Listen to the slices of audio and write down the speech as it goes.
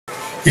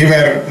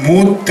இவர்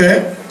மூத்த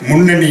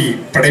முன்னணி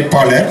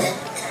படைப்பாளர்.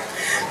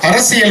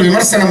 அரசியல்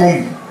விமர்சனமும்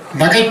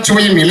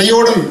நகைச்சுவையும்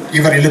இலையோடும்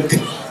இவர்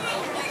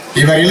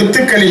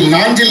எழுத்துக்களில்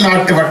நாஞ்சில்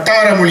நாட்டு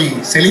வட்டார மொழி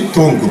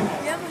செழித்தோங்கும்.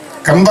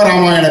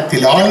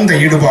 கம்பராமாயணத்தில் ஆழ்ந்த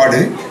ஈடுபாடு,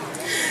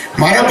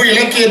 மரபு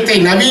இலக்கியத்தை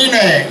நவீன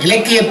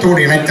இலக்கியத்தோடு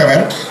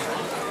இணைத்தவர்.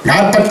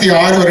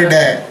 46 வருட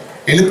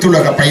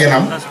எழுத்துலக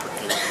பயணம்.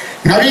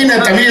 நவீன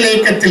தமிழ்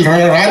இலக்கியத்தில்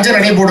ராஜ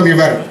நடைபோடும்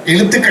இவர்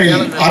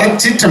எழுத்துக்களில்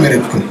அறச்சீற்றம்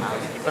இருக்கும்.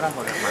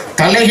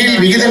 தலைகீழ்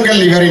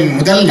விகிதங்கள் இவரின்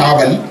முதல்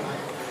நாவல்.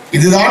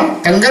 இதுதான்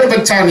தங்கர்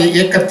பச்சான்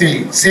இயக்கத்தில்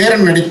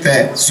சேரன் நடித்த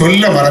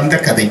சொல்ல மறந்த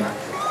கதை.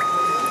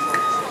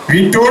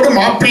 வீட்டோடு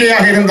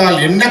மாப்பிள்ளையாக இருந்தால்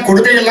என்ன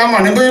கொடுமையெல்லாம்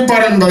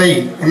அனுபவிப்பார் என்பதை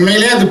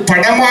உண்மையிலே அது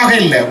படமாக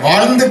இல்லை,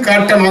 வாழ்ந்து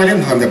காட்ட மாதிரி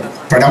இருந்தது அந்த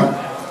படம்.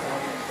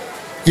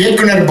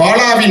 இயக்குனர்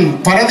பாலாவின்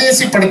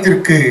பரதேசி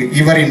படத்திற்கு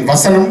இவரின்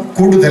வசனம்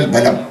கூடுதல்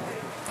பலம்.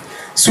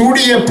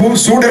 சூடிய பூ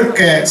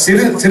சூடர்க்க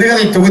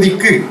சிறுகதை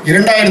தொகுதிக்கு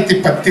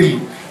 2010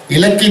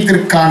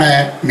 இலக்கியத்திற்கான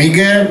மிக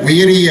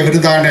உயரிய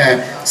விருதான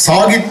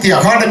சாகித்ய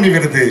அகாடமி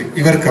விருது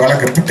இவருக்கு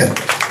வழங்கப்பட்டது.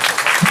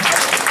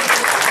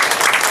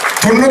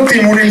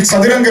 93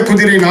 சதுரங்க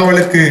குதிரை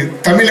நாவலுக்கு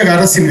தமிழக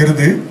அரசின்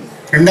விருது.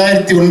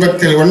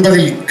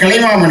 2009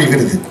 கலைமாமணி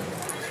விருது.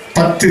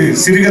 10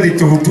 சிறுகதை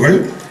தொகுப்புகள்,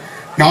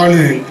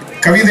 4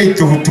 கவிதை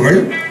தொகுப்புகள்,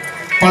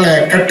 பல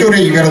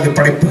கட்டுரை இவரது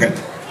படைப்புகள்.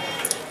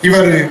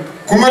 இவர்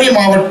குமரி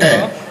மாவட்ட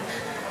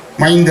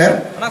மைந்தர்.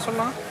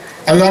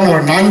 அதுதான்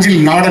அவர்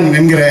நாஞ்சில் நாடன்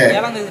என்கிற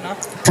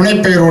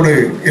புனைப்பெயரோடு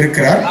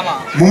இருக்கிறார்.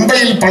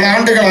 மும்பையில் பல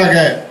ஆண்டுகளாக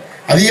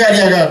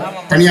அதிகாரியாக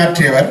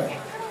பணியாற்றியவர்.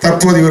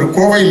 தற்போது இவர்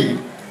கோவையில்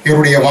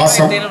இவருடைய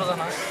வாசம்.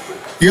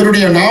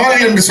 இவருடைய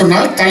நாவல்கள் என்று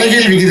சொன்னால்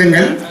தலைகீழ்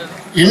விகிதங்கள்,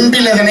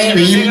 என்பிலதனை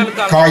வெயில்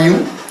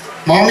காயும்,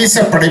 மாமிச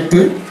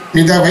படைப்பு,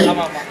 மிதவை,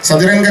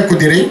 சதுரங்க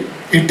குதிரை,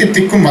 எட்டு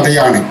திக்கும்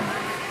மதையானை.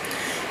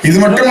 இது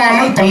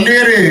மட்டுமாமல்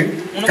பல்வேறு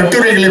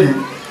கட்டுரைகளும்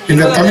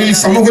இந்த தமிழ்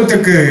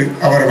சமூகத்துக்கு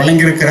அவர்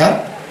வழங்கியிருக்கிறார்.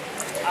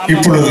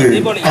 இப்பொழுது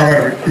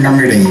அவர்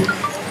நம்மிடையே.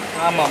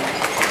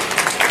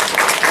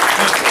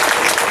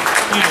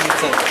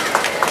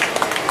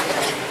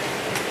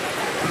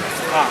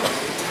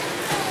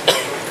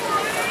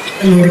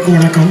 எல்லோருக்கும்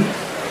வணக்கம்.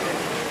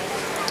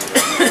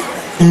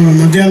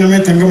 மத்தியானமே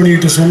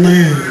தங்கமணிகிட்ட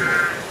சொன்னேன்,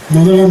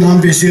 முதல்ல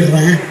நான்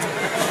பேசிடுறேன்,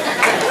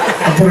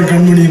 அப்புறம்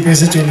கண்மணி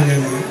பேச சொல்லுங்க.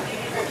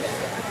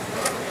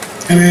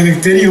 ஏன்னா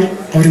எனக்கு தெரியும்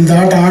அவர் இந்த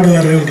ஆட்டம்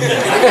ஆடுவார் அப்படின்னு.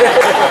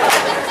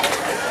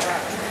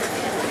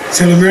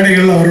 சில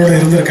மேடைகள் அவரோட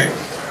இருந்திருக்கேன்.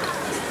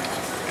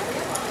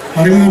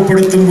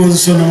 அறிமுகப்படுத்தும் போது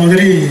சொன்ன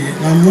மாதிரி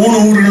நான் 3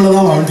 ஊர்களில்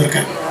தான்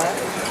வாழ்ந்திருக்கேன்.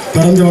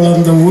 பிறந்து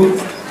வளர்ந்த ஊர்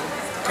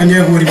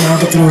கன்னியாகுமரி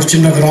மாவட்டத்தில் ஒரு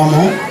சின்ன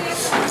கிராமம்.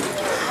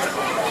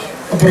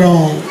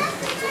 அப்புறம்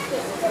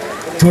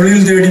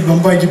தொழில் தேடி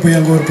பம்பாய்க்கு போய்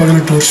அங்கே ஒரு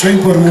 18 வருஷம்,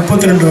 இப்போ ஒரு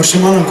 32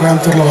 வருஷமாக நான்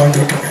கோயம்புத்தூரில்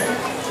வாழ்ந்துகிட்டு இருக்கேன்.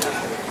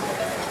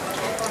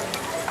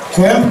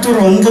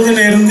 கோயம்புத்தூர்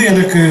வந்ததுலேருந்து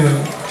எனக்கு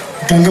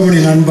தங்கமணி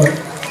நண்பர்.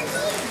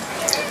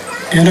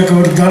 எனக்கு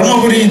ஒரு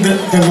தர்மபுரி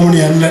தங்கமணி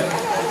அல்ல,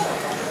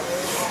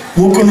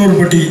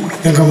 மூக்கனூர்பட்டி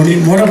தங்கமணி,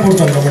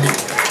 மொரப்பூர் தங்கமணி.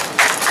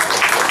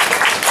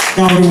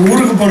 நான் ஒரு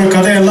ஊருக்கு போன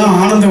கதையெல்லாம்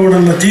ஆனந்த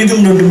உடனில்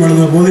தீதும் நன்றும்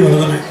எழுத போது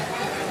எழுதினேன்.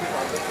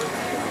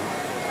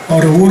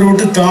 அவர் ஊரை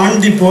விட்டு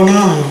தாண்டி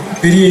போனால்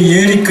பெரிய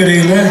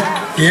ஏரிக்கரையில்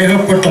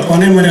ஏகப்பட்ட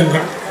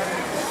பனைமரங்கள்.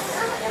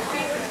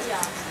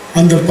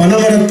 அந்த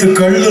பனைமரத்து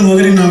கல்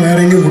மாதிரி நான் வேற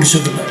எங்கேயும்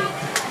குடிச்சதில்லை.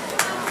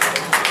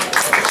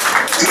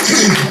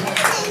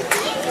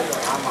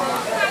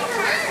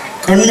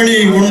 கண்மணி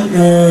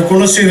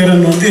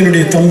குணசேகரன் வந்து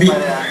என்னுடைய தம்பி.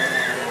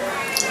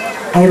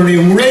 அவருடைய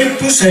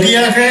உழைப்பு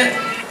சரியாக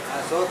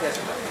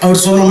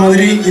அவர் சொன்ன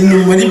மாதிரி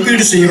இன்னும்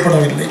மதிப்பீடு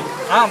செய்யப்படவில்லை.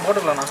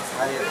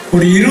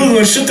 ஒரு 20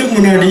 வருஷத்துக்கு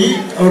முன்னாடி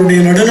அவருடைய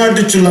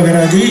நடுநாட்டு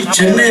சொல்லகராதி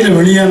சென்னையில்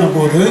வெளியான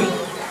போது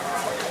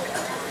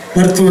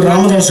மருத்துவர்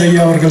ராமதாஸ்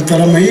ஐயா அவர்கள்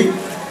தலைமை,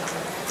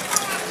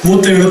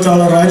 மூத்த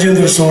எழுத்தாளர்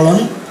ராஜேந்திர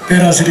சோழன்,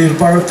 பேராசிரியர்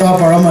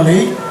பழமலை,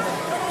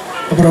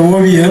 அப்புறம்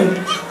ஓவியர்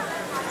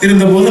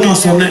இருந்தபோது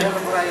நான் சொன்னேன்,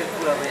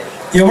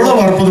 எவ்வளோ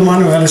அற்புதமான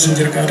வேலை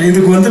செஞ்சுருக்காரு.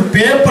 இதுக்கு வந்து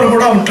பேப்பர்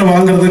கூட அவர்கிட்ட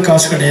வாங்குறதுக்கு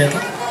காசு கிடையாது.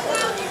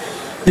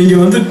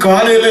 நீங்கள் வந்து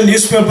காலையில்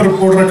நியூஸ் பேப்பர்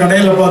போடுற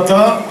கடையில் பார்த்தா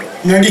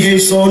நடிகை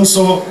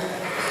சோன்சோ,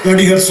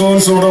 நடிகர்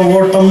சோன்சோட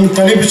ஓட்டம்,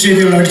 தலைப்பு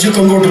செய்திகள் அடித்து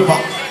தொங்க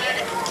விட்டுருப்பான்.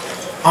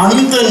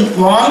 அந்த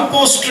வால்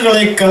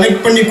போஸ்டர்களை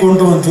கலெக்ட் பண்ணி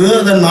கொண்டு வந்து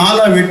அதை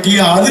 4 வெட்டி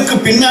அதுக்கு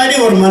பின்னாடி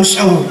ஒரு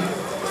மனுஷன்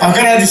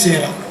அகராதி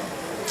செய்கிறான்.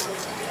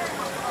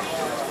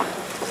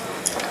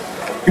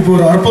 இப்போ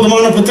ஒரு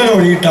அற்புதமான புத்தகம்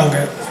வெளியிட்டாங்க,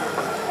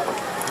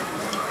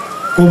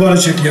 கோபால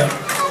செட்டியார்.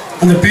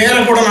 அந்த பேரை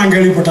கூட நான்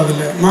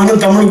கேள்விப்பட்டதில்லை.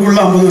 நானும் தமிழுக்குள்ள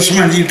 50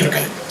 வருஷமா எழுதிட்டு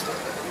இருக்கேன்.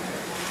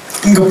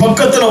 இங்கே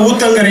பக்கத்தில்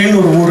ஊத்தங்கரைன்னு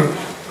ஒரு ஊர்,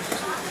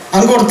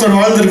 அங்கே ஒருத்தர்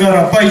வாழ்ந்திருக்கார்,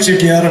 அப்பாய்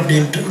செட்டியார்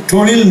அப்படின்ட்டு.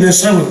 தொழில்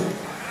நெசவு,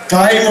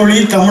 தாய்மொழி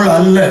தமிழ்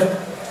அல்ல.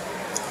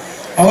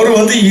 அவர்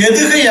வந்து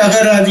எதுகை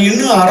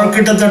அகராதின்னு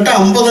கிட்டத்தட்ட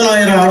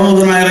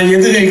 50,000-60,000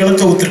 எதுகைகளை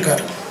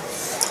தொகுத்திருக்காரு.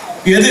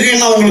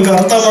 எதுகைன்னா உங்களுக்கு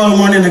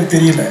அர்த்தமாகுமான்னு எனக்கு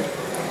தெரியல.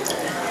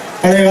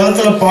 பழைய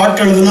காலத்தில் பாட்டு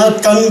எழுதுனா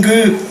தங்கு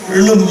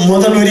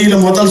முதல்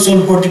வரியில் முதல்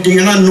சொல்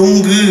போட்டுட்டிங்கன்னா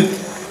நுங்கு,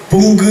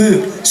 புங்கு,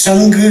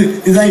 சங்கு,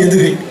 இதுதான்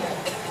எதுகை.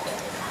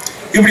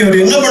 இப்படி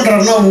அவர் என்ன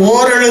பண்றாருன்னா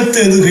ஓரெழுத்து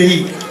எதுகை,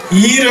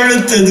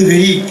 ஈரெழுத்து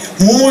எதுகை,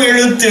 மூ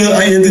எழுத்து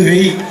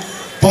எதுகை,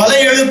 பல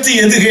எழுத்து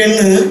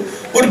எதுகைன்னு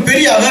ஒரு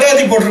பெரிய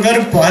அகராதி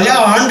போட்டிருக்காரு. பல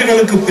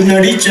ஆண்டுகளுக்கு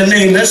பின்னாடி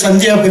சென்னையில்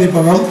சந்தியா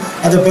பதிப்பகம்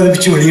அதை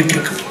பதிப்பிச்சு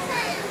வெளியிட்டிருக்கு.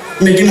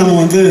 இன்னைக்கு நம்ம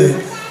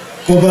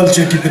கோபால்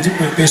செட்டி பற்றி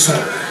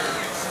பேசுகிறோம்.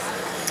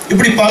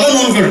 இப்படி பல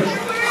நூல்கள்.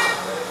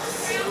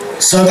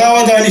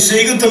 சதாவதானி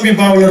செய்குத்தம்பி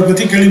பாவலர்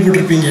பற்றி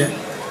கேள்விப்பட்டிருப்பீங்க.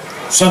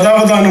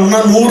 சதாவதானம்னா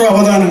 100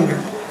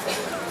 அவதானங்கள்.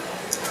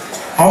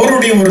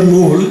 அவருடைய ஒரு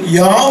நூல்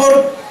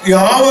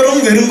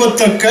யாவரும்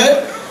விரும்பத்தக்க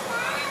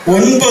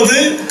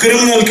 9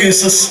 கிரிமினல்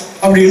கேசஸ்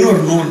அப்படின்னு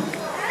ஒரு நூல்.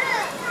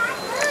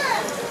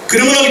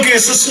 கிரிமினல்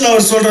கேசஸ்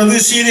அவர் சொல்றது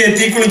சீதையை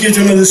தீக்குளிக்க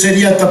சொன்னது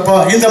சரியா தப்பா,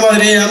 இந்த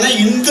மாதிரியான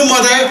இந்து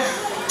மத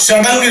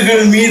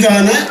சடங்குகள்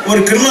மீதான ஒரு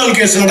கிரிமினல்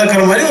கேஸ்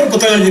நடக்கிற மாதிரி ஒரு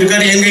புத்தகம்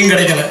எழுதியிருக்காரு. எங்கேயும்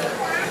கிடைக்கல.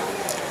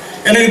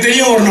 எனக்கு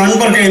தெரியும் ஒரு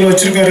நண்பர் கையில்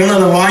வச்சிருக்காருன்னு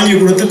அதை வாங்கி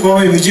கொடுத்து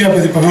கோவை விஜயா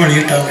பதிப்பகம்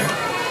வெளியிட்டாங்க.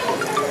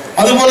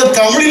 அதுபோல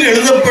தமிழில்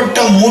எழுதப்பட்ட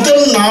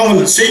முதல்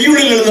நாவல்,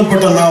 செய்யுளில்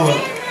எழுதப்பட்ட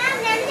நாவல்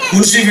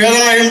முன்சி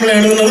வேதநாயகம்ல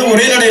எழுதுனது,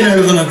 ஒரே நடையில்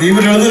எழுதுனது.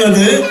 இவர்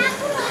எழுதுனது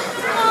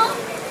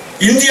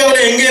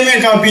இந்தியாவில் எங்கேயுமே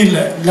காப்பி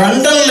இல்லை.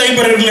 லண்டன்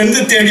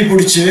லைப்ரரியிலேருந்து தேடி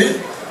பிடிச்சி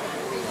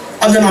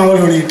அந்த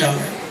நாவல்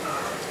வெளியிட்டாங்க.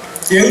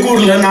 எங்கள்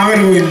ஊரில்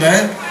நாகர்கோவிலில்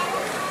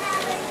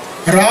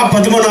ரா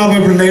பத்மநாப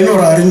பிள்ளைன்னு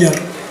ஒரு அறிஞர்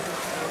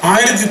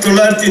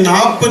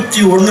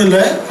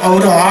 1941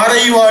 அவர்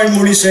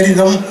ஆரைவாய்மொழி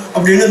சரிதம்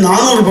அப்படின்னு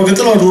 400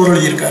 பக்கத்தில் ஒரு நூல்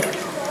எழுதியிருக்காரு.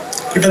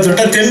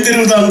 கிட்டத்தட்ட தென்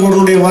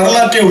திருவிதாங்கூருடைய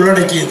வரலாற்றை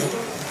உள்ளடக்கியது.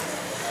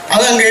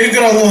 அது அங்கே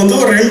இருக்கிறவங்க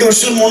ஒரு 2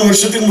 வருஷம் 3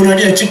 வருஷத்துக்கு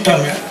முன்னாடி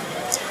அச்சிட்டாங்க.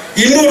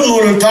 இன்னொரு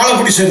நூல்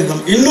தாளக்குடி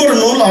சரிதம், இன்னொரு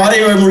நூல்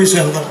ஆரைவாய்மொழி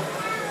சரிதம்.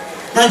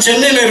 நான்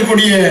சென்னையில்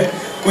இருக்கக்கூடிய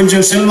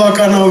கொஞ்சம்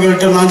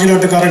செல்வாக்கானவங்கள்ட்ட, நாஞ்சி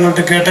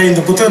நாட்டுக்காரங்கள்ட்ட கேட்டேன்,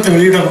 இந்த புத்தகத்தை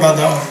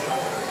வெளியிடக்கூடாதா?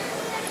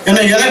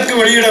 ஏன்னா எனக்கு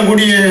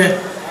வெளியிடக்கூடிய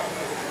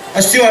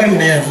அஸ்திவாரம்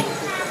கிடையாது,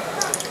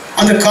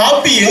 அந்த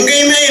காப்பி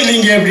எங்கேயுமே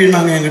இல்லைங்க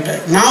அப்படின்னாங்க என்கிட்ட.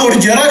 நான் ஒரு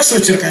ஜெராக்ஸ்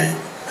வச்சுருக்கேன்,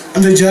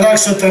 அந்த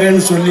ஜெராக்ஸை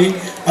தரேன்னு சொல்லி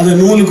அந்த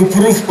நூலுக்கு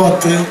ப்ரூஃப்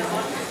பார்த்து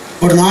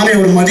நானே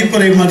ஒரு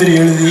மதிப்புரை மாதிரி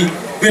எழுதி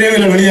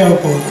விரைவில் வெளியாக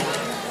போகுது.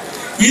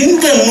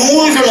 இந்த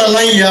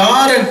நூல்களெல்லாம்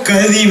யாரை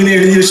கருதி இவனை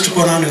எழுதி வச்சுட்டு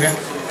போனானுங்க.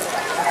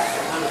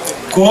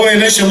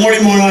 கோவையில் செம்மொழி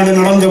மாநாடு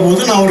நடந்த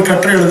போது நான் ஒரு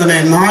கட்டுரை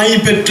எழுதினேன், நாய்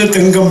பெற்ற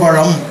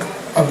தெங்கம்பழம்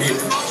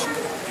அப்படின்னு.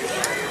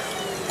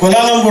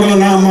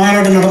 கோலாலம்பூரில் நான்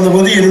மாநாடு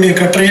நடந்தபோது என்னுடைய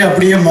கட்டுரையை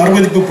அப்படியே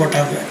மறுமதிப்பு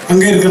போட்டாங்க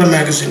அங்கே இருக்கிற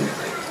மேகசின்.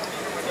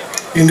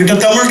 எங்கிட்ட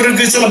தமிழ்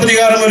இருக்கு,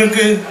 சிலப்பதிகாரம்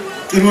இருக்கு,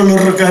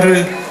 திருவள்ளுவர் இருக்காரு,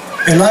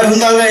 எல்லாரும்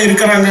இருந்தாங்க,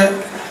 இருக்கிறாங்க.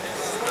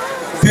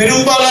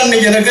 பெரும்பாலும்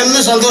இன்னைக்கு எனக்கு என்ன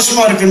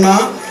சந்தோஷமா இருக்குன்னா,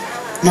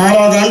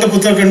 4வது ஆண்டு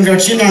புத்தக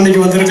கண்காட்சி நான்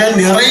அன்னைக்கு வந்திருக்கேன்.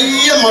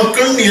 நிறைய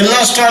மக்கள், எல்லா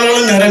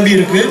ஸ்டால்களும் நிரம்பி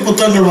இருக்கு,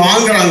 புத்தகங்கள்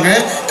வாங்குறாங்க,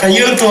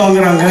 கையெழுத்து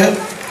வாங்குறாங்க.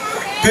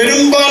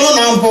 பெரும்பாலும்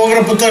நான் போகிற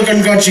புத்தக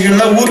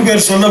கண்காட்சிகளில் ஊர்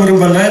பேர் சொல்ல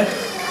விரும்பலை,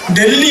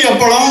 டெல்லி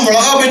அப்பளம்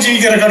மிளகா பஜ்ஜி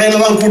விற்கிற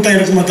கடையில் தான் கூட்டம்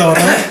இருக்குமே தவிர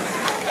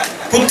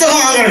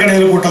புத்தகம் வாங்குற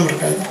கடையில் கூட்டம்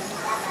இருக்காது.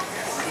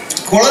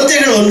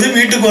 குழந்தைகள்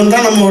வீட்டுக்கு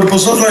வந்தால் நம்ம ஒரு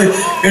புத்தகத்தை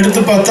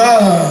எடுத்து பார்த்தா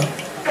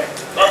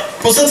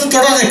புத்தகத்தை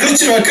தொடாத,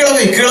 கிழிச்சிருவா,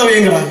 கீழே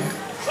வைங்கிறாங்க.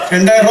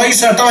 2000 ரூபாய்க்கு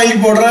சட்டை வாங்கி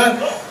போடுற,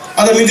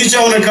 அதை மிதிச்சா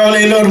அவனுக்கு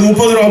கவலையில் ஒரு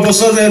 30 ரூபா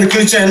புத்தகத்தை அது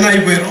கிழிச்சா என்ன ஆகி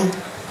போயிடும்.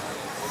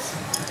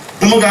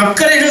 நமக்கு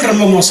அக்கறைகள்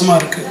ரொம்ப மோசமாக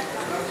இருக்கு.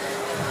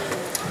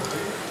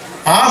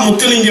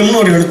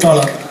 முத்துலிங்கம்னு ஒரு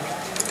எழுத்தாளர்,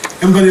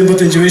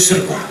 80-85 வயசு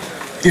இருக்கும்,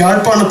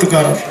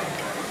 யாழ்ப்பாணத்துக்காரர்.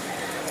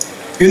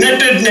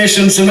 யுனைடெட்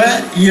நேஷன்ஸில்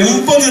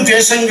 80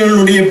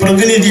 தேசங்களுடைய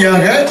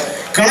பிரதிநிதியாக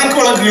கணக்கு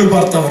வழக்குகள்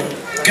பார்த்தவர்.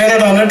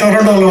 கனடாவில்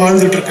டொரண்டோவில்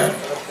வாழ்ந்துட்டு இருக்கார்.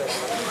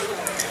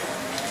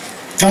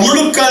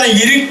 தமிழுக்கான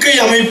இருக்கை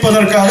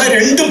அமைப்பதற்காக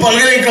 2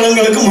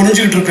 பல்கலைக்கழகங்களுக்கு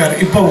முனைஞ்சிக்கிட்டு இருக்காரு.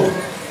 இப்போ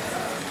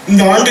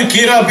இந்த ஆண்டு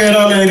கீரா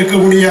பேரால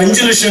இருக்கக்கூடிய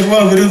 5 லட்சம்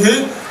ரூபாய் விருது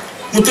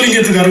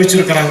முத்துலிங்கத்துக்கு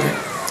அறிவிச்சிருக்கிறாங்க.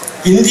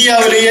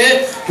 இந்தியாவிலேயே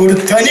ஒரு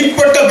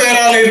தனிப்பட்ட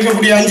பேரால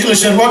இருக்கக்கூடிய 5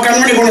 லட்சம் ரூபாய்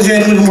கண்மணி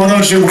குணசேகரனுக்கு முதல்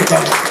வருஷம்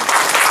கொடுத்தாங்க.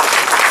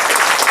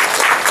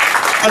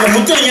 அந்த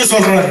முத்துலிங்கம்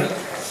சொல்றாரு,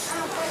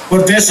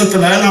 ஒரு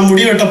தேசத்துல நான்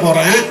முடி வெட்ட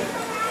போறேன்.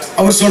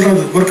 அவர்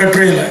சொல்றது ஒரு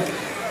கட்டுரையில,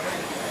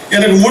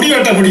 எனக்கு முடி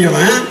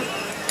வெட்டக்கூடியவன்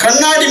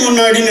கண்ணாடி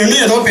முன்னாடி நின்று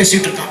ஏதோ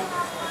பேசிட்டு இருக்கான்.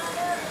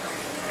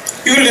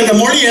 இவருக்கு அந்த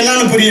மொழி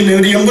என்னன்னு புரியல.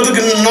 இவர்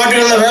 80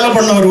 நாடுகளில் வேலை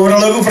பண்ணவர்,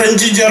 ஓரளவுக்கு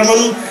பிரெஞ்சு,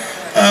 ஜெர்மன்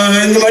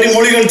இந்த மாதிரி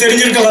மொழிகள்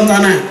தெரிஞ்சிருக்கலாம்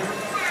தானே.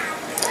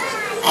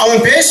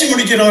 அவன் பேசி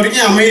முடிக்கிற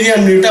வரைக்கும் அமைதியாக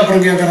நின்றுட்டு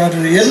அப்புறம்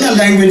கேட்குறாரு, என்ன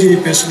லாங்குவேஜ் நீ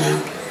பேசுனேன்?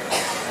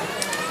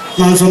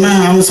 நான்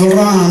சொன்னேன். அவன்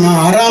சொல்கிறான்,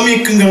 நான்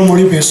அராமிக்குங்கிற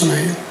மொழி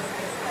பேசினேன்.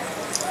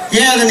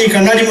 ஏன் அதை நீ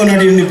கண்ணாடி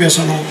முன்னாடி நின்று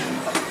பேசணும்?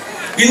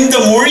 இந்த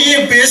மொழியை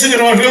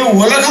பேசுகிறவர்கள்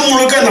உலகம்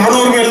முழுக்க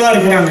 400 பேர் தான்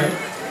இருக்கிறாங்க.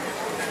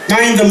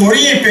 நான் இந்த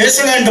மொழியை பேச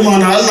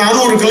வேண்டுமானால்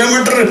 400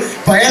 கிலோமீட்டர்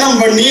பயணம்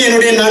பண்ணி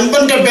என்னுடைய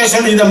நண்பன்கிட்ட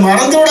பேசணும். இதை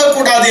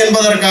மறந்துவிடக்கூடாது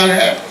என்பதற்காக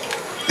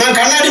நான்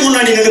கண்ணாடி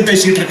முன்னாடி நின்று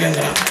பேசிக்கிட்டு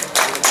இருக்கேங்கிறான்.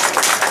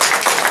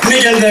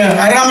 இன்னைக்கு அந்த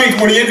அராமிக்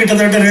மொழியை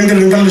கிட்டத்தட்ட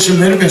 2 லட்சம்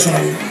பேர்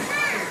பேசுறாங்க.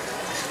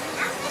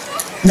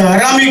 இந்த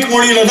அராமிக்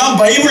மொழியில தான்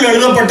பைபிள்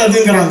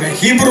எழுதப்பட்டதுங்கிறாங்க.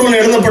 ஹீப்ரூவில்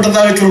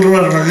எழுதப்பட்டதாக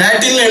சொல்கிறார்கள்,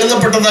 லாட்டின்ல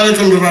எழுதப்பட்டதாக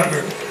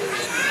சொல்கிறார்கள்.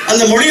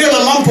 அந்த மொழிகள்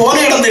எல்லாம் போன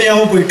இடம்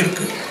தெரியாம போயிட்டு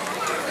இருக்கு.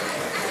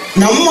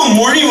 நம்ம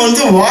மொழி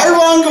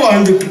வாழ்வாங்கு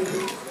வாழ்ந்துட்டு இருக்கு.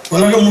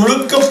 உலகம்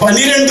முழுக்க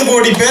 12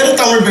 கோடி பேர்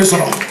தமிழ்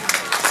பேசுறோம்.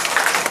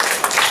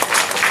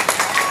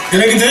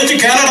 எனக்கு தெரிஞ்சு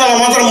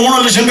கனடாவில் மாத்திரம் 3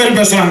 லட்சம் பேர்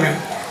பேசுறாங்க.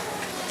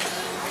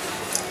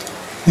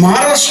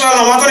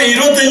 மகாராஷ்டிராவில் மாத்திரம்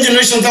 25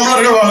 லட்சம்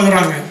தமிழர்கள்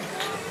வாழ்கிறாங்க.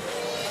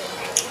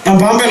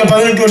 நான் பாம்பேல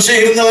 18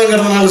 வருஷம்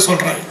இருந்தவங்கிறதுனால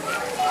சொல்றேன்.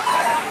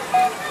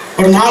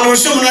 ஒரு 4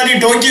 வருஷம் முன்னாடி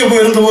டோக்கியோ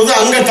போயிருந்த போது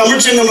அங்க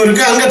தமிழ் சங்கம்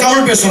இருக்கு, அங்க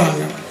தமிழ்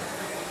பேசுறாங்க.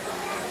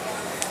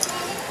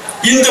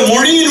 இந்த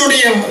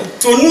மொழியினுடைய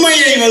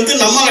தொன்மையை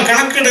நம்மால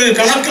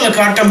கணக்குல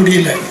காட்ட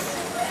முடியல.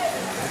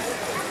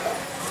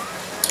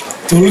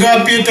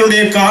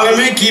 தொல்காப்பியத்தினுடைய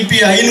காலமே கிபி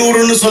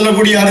 500ன்னு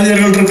சொல்லக்கூடிய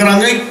அறிஞர்கள்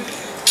இருக்கிறாங்க.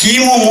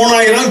 கிமு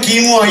 3000,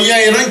 கிமு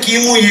 5000,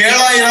 கிமு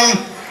 7000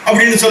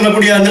 அப்படின்னு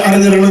சொல்லக்கூடிய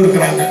அறிஞர்களும்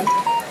இருக்கிறாங்க.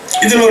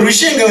 இதுல ஒரு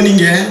விஷயம்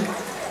கவனிங்க.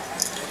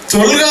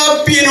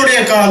 தொல்காப்பியனுடைய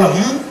காலம்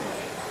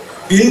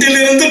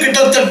இன்றிலிருந்து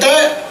கிட்டத்தட்ட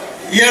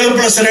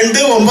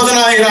 7+2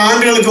 9000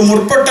 ஆண்டுகளுக்கு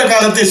முற்பட்ட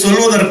காலத்தை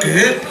சொல்வதற்கு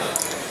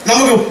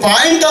நமக்கு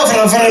பாயிண்ட் ஆஃப்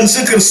ரெஃபரன்ஸ்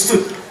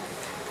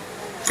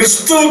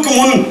கிறிஸ்துவுக்கு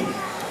முன்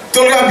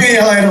தொல்காப்பியம்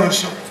 7000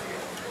 வருஷம்.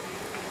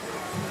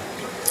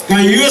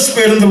 நான் யூஎஸ்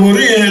போயிருந்த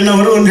போது என்ன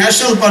ஒரு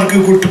நேஷனல் பார்க்கு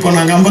கூப்பிட்டு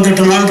போனாங்க.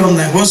 58 நாள்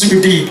இருந்தேன்.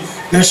 ஹோசிபிட்டி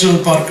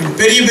நேஷனல் பார்க்கு.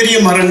 பெரிய பெரிய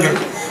மரங்கள்,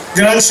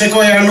 கிராண்ட்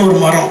செக்வாயான்னு ஒரு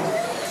மரம்,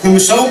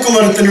 நம்ம சவுக்கு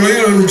மரத்தினுடைய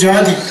ஒரு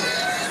ஜாதி,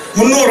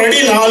 300 அடி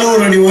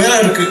 400 அடி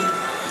உயரம் இருக்கு.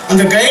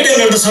 அந்த கைடு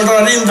எங்கள்கிட்ட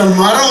சொல்றாரு, இந்த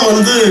மரம்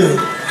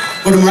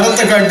ஒரு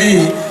மரத்தை காட்டி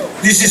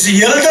this his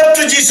elder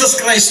to Jesus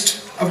Christ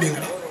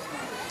அப்படிங்கிறான்.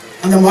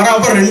 அந்த மரம்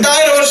அப்போ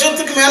 2000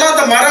 வருஷத்துக்கு மேல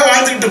அந்த மரம்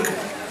வாழ்ந்துகிட்டு இருக்கு.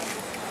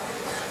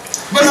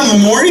 இப்ப நம்ம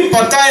மொழி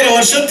 10,000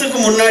 வருஷத்துக்கு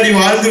முன்னாடி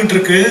வாழ்ந்துகிட்டு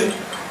இருக்கு,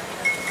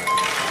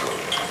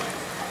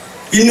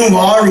 இன்னும்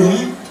வாழும்.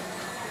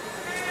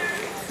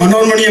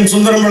 மனோன்மணியம்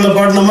சுந்தரமல்ல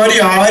பாடின மாதிரி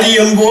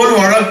ஆரியம் போல்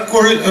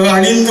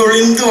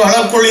அழிந்தொழிந்து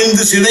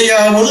வழக்கொழிந்து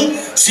சிதையாவும்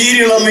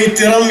சீரிழமை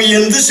திறம்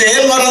இயந்து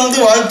செயல்மறந்து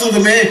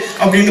வாழ்த்துதுமே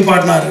அப்படின்னு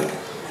பாடினாரு.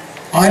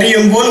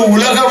 ஆரியம் போல்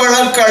உலக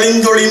வழக்கு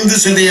அழிந்தொழிந்து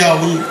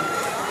சிதையாவும்.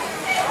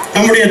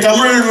 நம்முடைய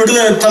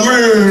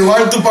தமிழ்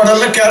வாழ்த்து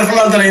பாடல்ல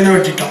கேர்ஃபுல்லா அந்த லைனை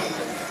வெட்டிட்டோம்.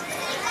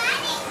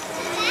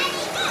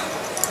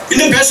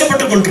 இன்னும்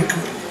பேசப்பட்டு கொண்டிருக்கு.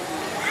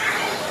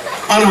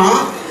 ஆனா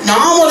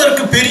நாம்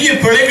அதற்கு பெரிய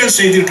பிழைகள்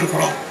செய்துட்டு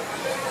இருக்கிறோம்.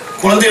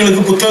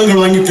 குழந்தைகளுக்கு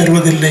புத்தகங்கள் வாங்கி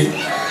தருவதில்லை.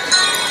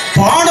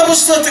 பாட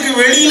புஸ்தகத்துக்கு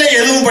வெளியில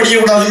எதுவும்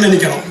படிக்கக்கூடாதுன்னு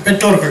நினைக்கிறோம்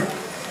பெற்றோர்கள்.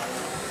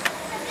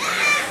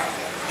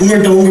 உங்க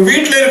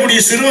வீட்டில்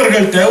இருக்கக்கூடிய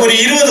சிறுவர்கள்ட்ட ஒரு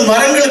 20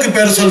 மரங்களுக்கு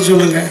பேர்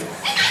சொல்லுங்க.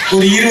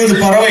 ஒரு 20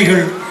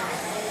 பறவைகள்,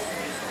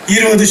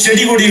 20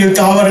 செடி கொடிகள்,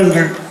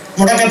 தாவரங்கள்.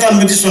 முடக்கத்தான்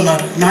பற்றி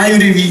சொன்னார்.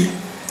 நாயுருவி,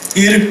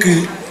 எருக்கு,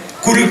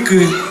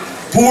 குறுக்கு,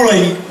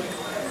 பூளை.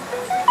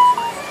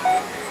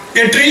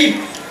 A tree,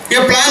 a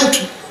plant,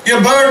 a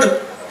bird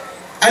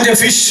and a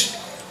fish.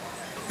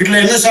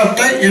 வீட்டில் என்ன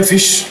சாப்பிட்டா? a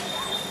fish.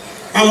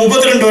 நான்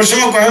 32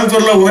 வருஷமா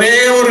கோயம்புத்தூர்ல ஒரே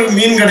ஒரு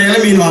மீன் கடையில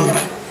மீன்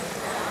வாங்குறேன்.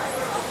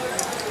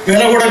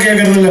 விலை கூட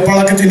கேட்கறது இல்லை,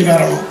 பழக்கத்தின்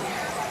காரணம்.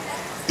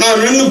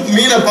 நான் நின்று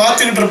மீனை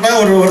பார்த்துக்கிட்டு இருப்பேன்.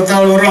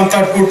 ஒரு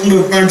அத்தாட் போட்டு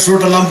பேண்ட்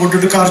சூட் எல்லாம்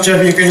போட்டுட்டு கார்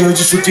சாவியை கையில்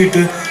வச்சு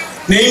சுற்றிட்டு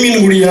நெய்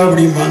மீன் குடியா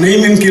அப்படிம்பா.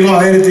 நெய் மீன் கிலோ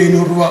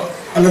 1500 ரூபா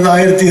அல்லது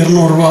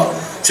 1200 ரூபா,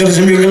 சில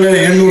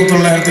சமயங்களில்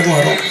 800-900க்கும்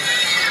வரும்.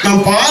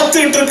 நான்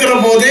பார்த்துக்கிட்டு இருக்கிற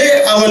போதே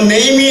அவன்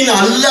நெய் மீன்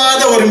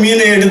அல்லாத ஒரு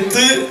மீனை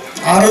எடுத்து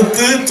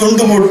அறுத்து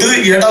துண்டு போட்டு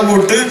எடை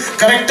போட்டு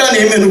கரெக்டாக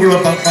நெய் மீனுக்குள்ள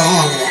பார்ப்பான்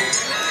வாங்குவான்.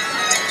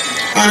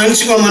 நான்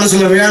நினச்சிக்கோ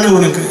மனசுல வேணும்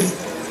உனக்கு.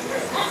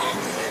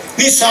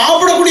 நீ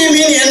சாப்பிடக்கூடிய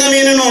மீன் என்ன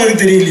மீனுன்னு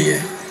உனக்கு தெரியலையே.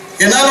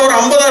 என்னால் ஒரு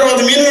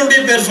 50-60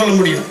 மீன்களுடைய பேர் சொல்ல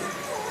முடியும்.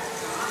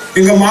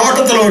 எங்கள்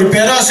மாவட்டத்தில் ஒரு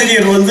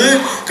பேராசிரியர்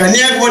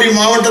கன்னியாகுமரி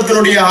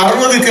மாவட்டத்தினுடைய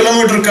 60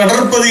 கிலோமீட்டர்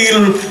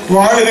கடற்பகுதியில்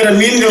வாழுகிற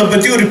மீன்களை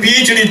பற்றி ஒரு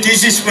PhD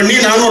தீசிஸ் பண்ணி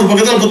நான் ஒரு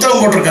பக்கத்தில்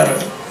புத்தகம் போட்டிருக்காரு.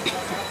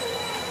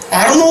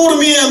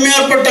 600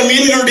 மேற்பட்ட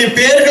மீன்களுடைய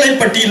பெயர்களை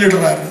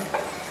பட்டியலிடுறாரு.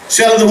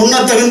 சிலது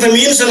உண்ணத்தகுந்த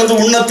மீன், சிலது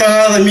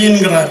உண்ணத்தகாத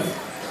மீன்கிறாரு.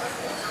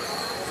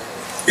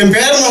 என்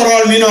பேரன் ஒரு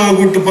நாள் மீன் வாங்க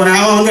கூப்பிட்டு போறேன்.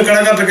 அவன்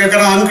கடைக்காரத்தை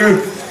கேட்கறான், அங்கிள்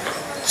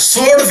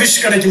சோடு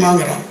ஃபிஷ்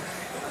கிடைக்குமாங்கிறான்.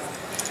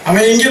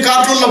 அவன் எங்கேயும்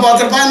கார்ட்டூன்ல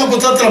பார்த்துருப்பான், இந்த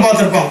புத்தகத்தில்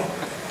பார்த்துருப்பான்.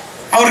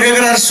 அவர்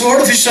கேட்குறாரு,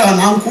 சோடு ஃபிஷ்ஷா?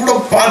 நான் கூட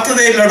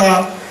பார்த்ததே இல்லைடா,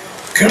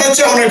 கிடைச்ச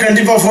அவனுக்கு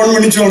கண்டிப்பாக ஃபோன்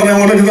பண்ணி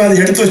சொல்கிறேன், உனக்கு தான் அதை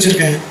எடுத்து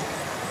வச்சிருக்கேன்.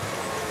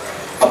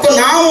 அப்போ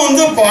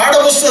நாம் பாட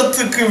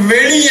புஸ்தகத்துக்கு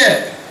வெளியே,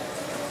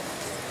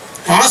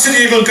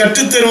 ஆசிரியர்கள்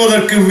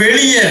கற்றுத்தருவதற்கு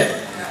வெளியே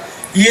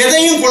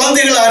எதையும்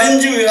குழந்தைகள்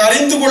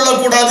அறிந்து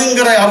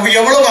கொள்ளக்கூடாதுங்கிற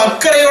எவ்வளவு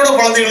அக்கறையோட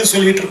குழந்தைகள்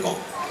சொல்லிட்டு இருக்கோம்.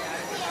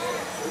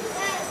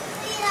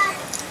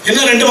 என்ன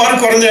 2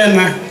 மார்க் குறைஞ்சா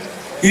என்ன?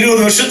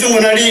 20 வருஷத்துக்கு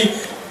முன்னாடி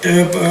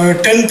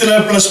 10th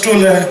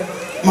 +2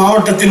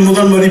 மாவட்டத்தில்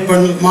முதல்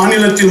மதிப்பெண்,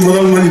 மாநிலத்தில்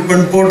முதல்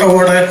மதிப்பெண்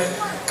போட்டோட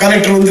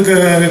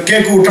கலெக்டர்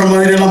கேக்கு விட்டுற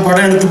மாதிரி எல்லாம்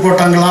படம் எடுத்து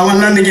போட்டாங்களா?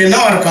 அவன் இன்னைக்கு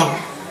என்னவா இருக்கான்?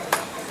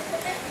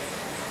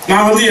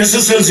 நான்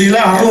SSLCயில்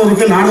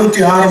 600க்கு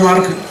 406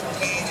 மார்க்கு.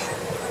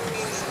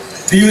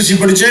 பியூசி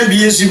படித்தேன்,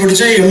 பிஎஸ்சி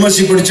படித்தேன்,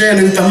 எம்எஸ்சி படித்தேன்.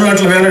 எனக்கு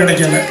தமிழ்நாட்டில் வேலை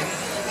கிடைக்கல.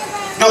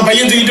 நான்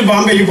பையன் தூக்கிட்டு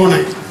பாம்பேக்கு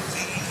போனேன்.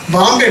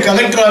 பாம்பே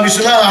கலெக்டர்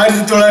ஆஃபீஸில்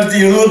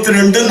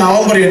 1972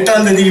 நவம்பர்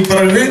 8ஆம் தேதிக்கு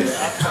பிறகு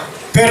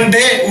பெர்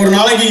டே ஒரு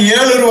நாளைக்கு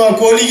 7 ரூபா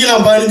கோழிக்கு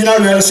நான் 15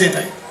 நாள் வேலை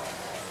செய்தேன்.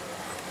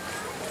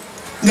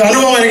 இந்த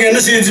அனுபவம் எனக்கு என்ன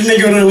செய்யுது?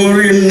 இன்னைக்கு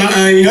ஒரு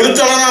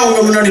எழுத்தாளனா அவங்க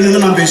முன்னாடி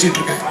நின்று நான் பேசிகிட்டு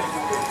இருக்கேன்.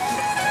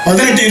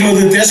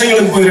 18-20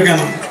 தேசங்களுக்கு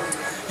போயிருக்கேன். நான்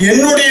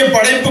என்னுடைய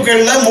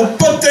படைப்புகள்ல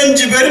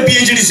 35 பேர்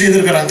PhD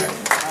செய்திருக்கிறாங்க.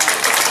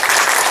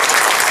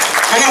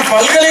 ஆனா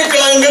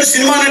பல்கலைக்கழகங்கள்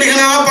சினிமா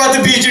நடிகனாக பார்த்து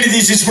PhD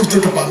தீசிஸ்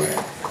கொடுத்துட்டு இருப்பாங்க,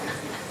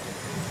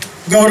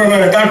 கௌரவ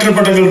டாக்டர்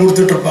பட்டங்கள்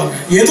கொடுத்துட்டு இருப்பாங்க.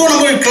 எதுவும்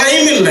நமக்கு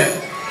கிளைம் இல்லை.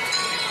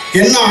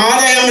 என்ன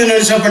ஆதாயம்னு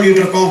நினைச்சா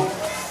பண்ணிட்டு இருக்கோம்.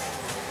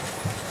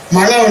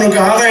 மழை உனக்கு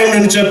ஆதாயம்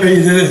நினைச்சா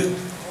பெய்யுது.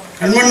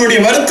 கண்மனுடைய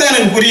வருத்தம்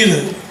எனக்கு புரியுது.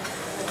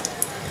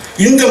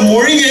 இந்த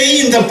மொழியை,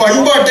 இந்த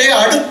பண்பாட்டை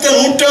அடுத்த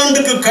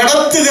நூற்றாண்டுக்கு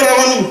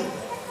கடத்துகிறவன்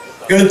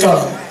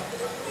எழுத்தாளர்.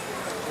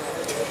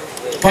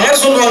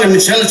 பலர் சொல்லுவாங்க,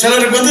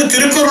 சிலருக்கு வந்து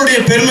திருக்குறளுடைய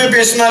பெருமை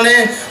பேசினாலே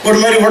ஒரு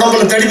மாதிரி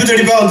உடம்புல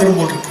தடிப்பா வந்துடும்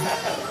போல் இருக்கு.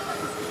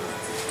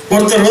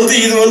 ஒருத்தர் வந்து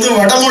இது வந்து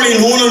வடமொழி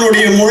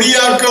நூலனுடைய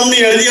மொழியாக்கம்னு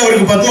எழுதி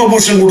அவருக்கு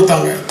பத்மபூஷன்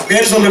கொடுத்தாங்க.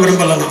 பேர் சொல்ல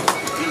விரும்பலன்னா.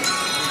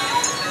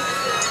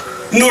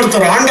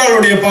 இன்னொருத்தர்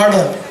ஆண்டாளுடைய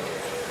பாடல்,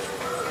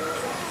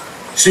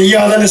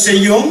 செய்யாதன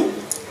செய்யும்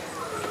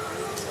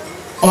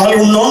பால்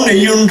உண்ணோம்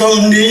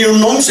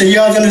நெய்யுண்ணோம்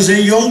செய்யாதன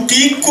செய்யும்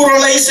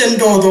தீக்குறளை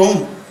சென்றோதும்.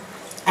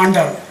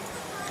 ஆண்டாள்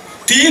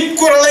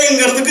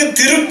தீக்குறளைங்கிறதுக்கு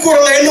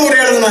திருக்குறளைன்னு ஒரு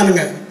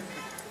எழுதுனானுங்க.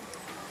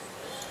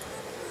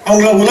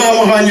 அவங்கள உலக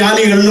மகா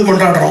ஞானிகள்னு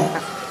கொண்டாடுறோம்.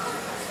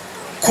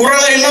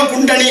 குறளைன்னா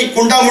குண்டணி,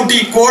 குண்டாமுட்டி,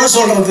 கோல்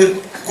சொல்றது.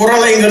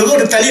 குறளைங்கிறது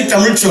ஒரு தனி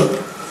தமிழ் சொல்.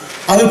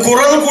 அது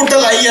குறள்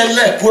கூட்டல் ஐ அல்ல,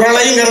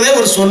 குறளைங்கிறதே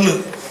ஒரு சொல்லு.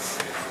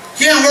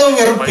 ஏன் அவ்வளவு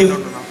வெறுப்பு?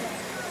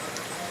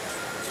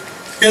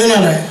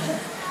 எதனால?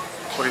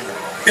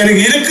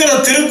 எனக்கு இருக்கிற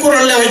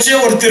திருக்குறளை வச்சு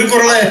ஒரு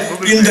திருக்குறளை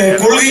இந்த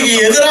கொள்கைக்கு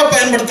எதிராக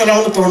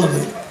பயன்படுத்தலாம்னு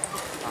தோணுது.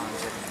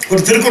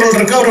 ஒரு திருக்குறள்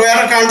இருக்கு, அவர் வேற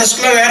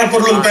கான்டெஸ்ட்ல வேற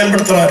பொருளுக்கு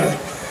பயன்படுத்துறாரு.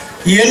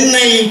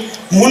 என்னை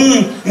முன்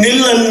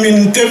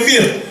நில்லன்மின்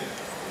தெவ்விர்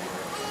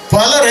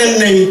பலர்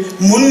என்னை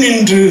முன்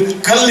நின்று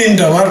கல்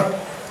நின்றவர்.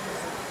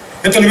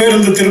 எத்தனை பேர்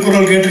இந்த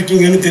திருக்குறள்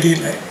கேட்டிருக்கீங்கன்னு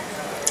தெரியல.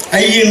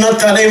 ஐயின்னா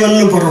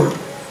தலைவன் பொருள்.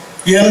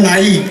 என்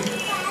ஐ,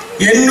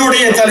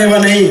 என்னுடைய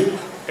தலைவனை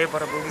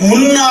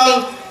முன்னால்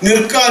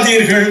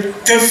நிற்காதீர்கள்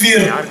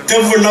தெவ்விர்,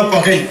 தெவ்வுன்னா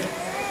பகை.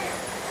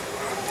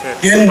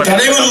 என்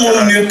தலைவன்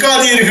முன்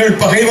நிற்காதீர்கள்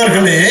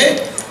பகைவர்களே.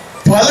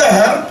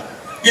 பலர்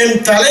என்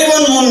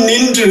தலைவன் முன்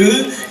நின்று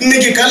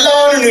இன்னைக்கு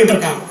கல்லாக நின்றுட்டு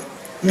இருக்கான்,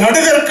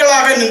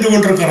 நடுகற்களாக நின்று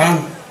கொண்டிருக்கிறான்.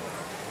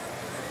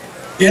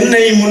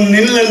 என்னை முன்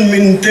நில்லன்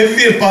மின்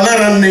தெவ்விர்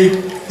பலர் என்னை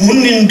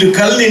முன் நின்று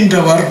கல்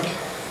நின்றவர்.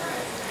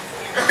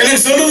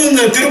 எனக்கு சொல்றது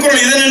இந்த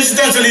திருக்குறள் இதை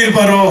நினைச்சுதான்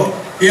சொல்லியிருப்பாரோ,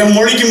 என்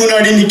மொழிக்கு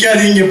முன்னாடி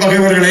நிக்காதீங்க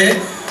பகைவர்களே,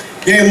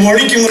 என்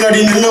மொழிக்கு முன்னாடி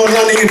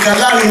நின்னவெல்லாம் நீங்க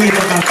கல்லா நின்றுட்டு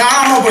இருக்கான்,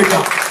 காணாம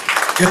போயிட்டான்.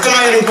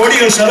 எத்தனாயிரம்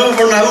கோடிகள் செலவு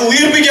பண்ணாலும்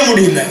உயிர்ப்பிக்க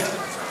முடியல.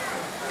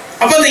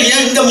 அப்ப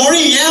இந்த மொழி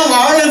ஏன்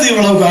வாழுது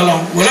இவ்வளவு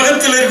காலம்?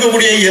 உலகத்தில்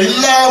இருக்கக்கூடிய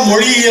எல்லா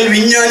மொழியியல்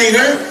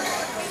விஞ்ஞானிகள்,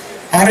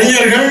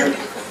 அறிஞர்கள்,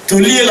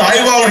 தொல்லியல்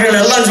ஆய்வாளர்கள்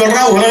எல்லாம்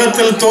சொல்றான்,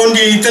 உலகத்தில்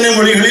தோன்றிய இத்தனை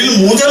மொழிகளில்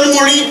முதல்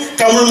மொழி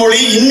தமிழ் மொழி,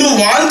 இன்னும்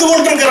வாழ்ந்து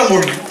கொண்டிருக்கிற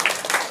மொழி,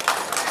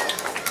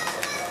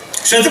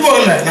 செத்து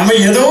போகல. நம்ம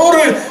ஏதோ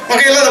ஒரு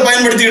வகையில் அதை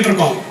பயன்படுத்திக்கிட்டு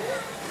இருக்கோம்.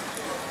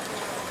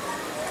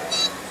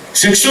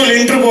 செக்ஷுவல்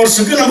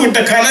இன்டர்கோர்ஸுக்கு நம்ம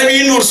கிட்ட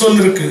கலவின்னு ஒரு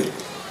சொல் இருக்கு,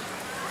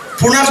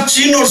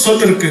 புணர்ச்சின்னு ஒரு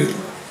சொல் இருக்கு,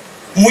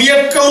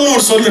 முயக்கம்னு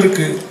ஒரு சொல்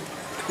இருக்கு,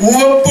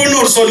 உவப்புன்னு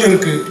ஒரு சொல்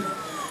இருக்கு.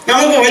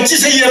 நமக்கு வச்சு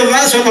செய்யறது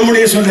தான்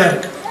நம்முடைய சொல்ல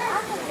இருக்கு.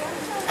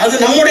 அது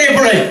நம்முடைய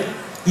பிழை,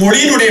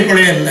 மொழியினுடைய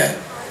பிழை அல்ல.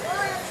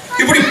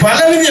 இப்படி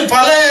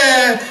பல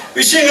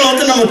விஷயங்களை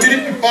வந்து நம்ம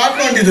திருப்பி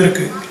பார்க்க வேண்டியது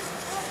இருக்கு.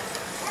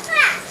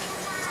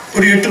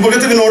 ஒரு 8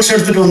 பக்கத்துக்கு நோட்ஸ்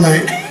எடுத்துட்டு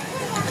வந்தேன்.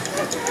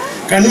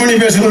 கண்மணி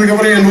பேசுறதுக்கு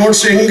அப்புறம் என்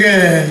நோட்ஸ் எங்க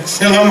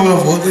செல்லாம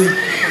போகுது.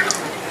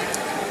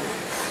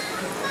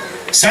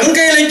 சங்க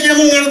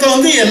இலக்கியம்ங்கிறத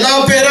வந்து எல்லா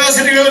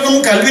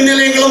பேராசிரியர்களுக்கும் கல்வி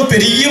நிலையங்களும்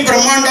பெரிய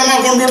பிரம்மாண்டமா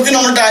கொண்டு வந்து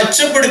நம்மள்ட்ட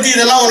அச்சப்படுத்தி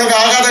இதெல்லாம் உனக்கு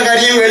ஆகாத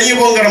காரியம் வெளியே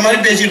போங்கிற மாதிரி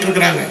பேசிட்டு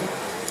இருக்கிறாங்க.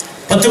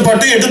 10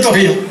 பாட்டு 8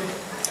 தொகையும்.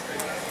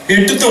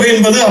 8 தொகை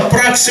என்பது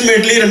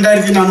அப்ராக்சிமேட்லி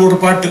 2400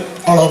 பாட்டு,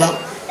 அவ்வளவுதான்.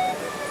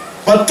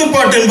 10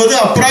 பாட்டு என்பது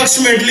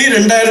அப்ராக்சிமேட்லி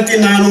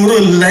 2400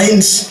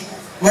 லைன்ஸ்,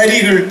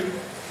 வரிகள்.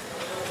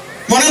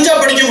 முனைஞ்சா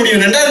படிக்க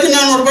முடியும்.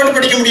 2400 பாட்டு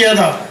படிக்க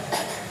முடியாதா?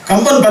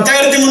 கம்பன்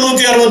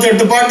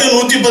 10,368 பாட்டு,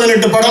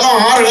 118 படலாம்,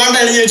 6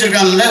 காண்டம் எழுதி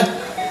வச்சிருக்காங்கல்ல.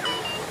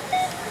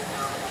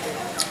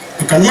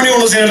 கண்மணி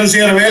ஒன்று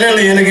செய்யற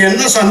வேலையில் எனக்கு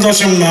என்ன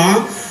சந்தோஷம்னா,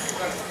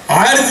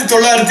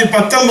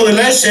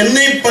 1919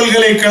 சென்னை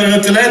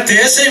பல்கலைக்கழகத்தில்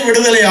தேசை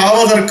விடுதலை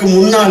ஆவதற்கு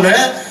முன்னால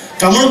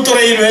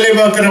தமிழ்துறையில் வேலை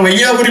பார்க்கிற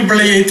வையாபுரி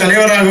பிள்ளையை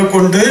தலைவராக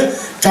கொண்டு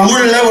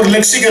தமிழ்ல ஒரு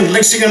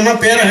லெக்சிகன்னா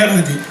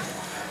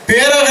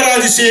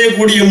பேரகராதி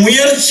செய்யக்கூடிய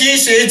முயற்சியை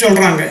செய்ய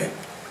சொல்றாங்க.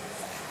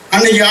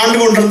 அன்னைக்கு ஆண்டு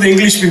கொண்டிருந்த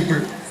இங்கிலீஷ்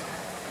பீப்புள்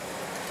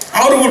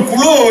அவருக்கு ஒரு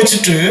குழுவை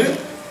வச்சுட்டு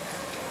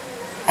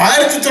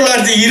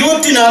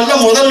 1924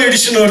 முதல்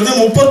எடிஷன் வருது.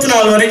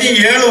 34 வரைக்கும்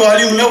 7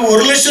 வால்யூம்ல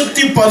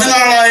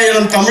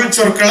 1,14,000 தமிழ்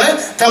சொற்களை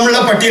தமிழ்ல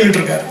பட்டியலிட்டு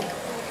இருக்காரு.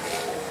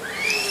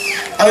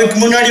 அதுக்கு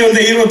முன்னாடி வந்த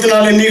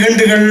 24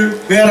 நிகண்டுகள்,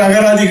 வேற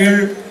அகராதிகள்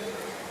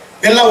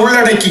எல்லாம்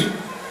உள்ளடக்கி,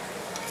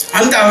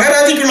 அந்த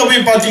அகராதிக்குள்ள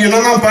போய் பார்த்தீங்கன்னா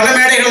நான் பல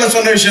மேடைகளில்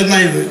சொன்ன விஷயம்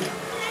தான் இது.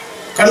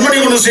 கண்மணி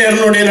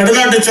குணசேகரனுடைய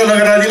நடுநாட்டு சொல்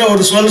அகராதியில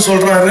ஒரு சொல்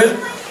சொல்றாரு,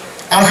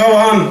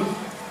 அகவான்.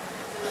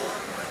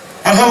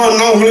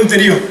 அகவான்னா உங்களுக்கு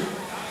தெரியும்,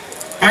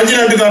 ஆஞ்சி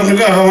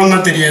நாட்டுக்காரனுக்கு அகவான்னா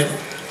தெரியாது.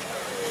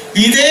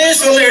 இதே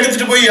சொல்ல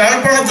எடுத்துட்டு போய்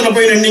யாழ்ப்பாணத்தில்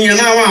போய்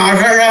நின்னீங்கன்னா அவன்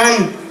அகழான்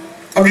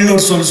அப்படின்னு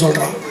ஒரு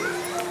சொல்றான்.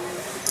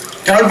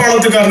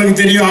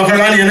 யாழ்ப்பாணத்துக்காரனுக்கு தெரியும்,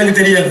 அகழான் எனக்கு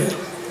தெரியாது.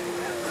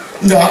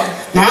 இந்த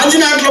நாஞ்சி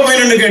நாட்டில் போய்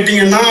நின்று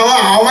கேட்டீங்கன்னா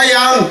அவன்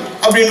அவையான்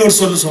அப்படின்னு ஒரு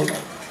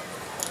சொல்றான்.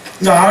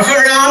 இந்த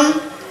அகழான்,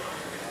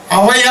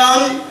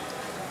 அவையான்,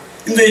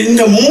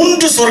 இந்த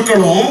மூன்று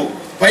சொற்களும்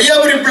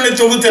வையாபுரி பிள்ளை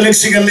தொகுத்த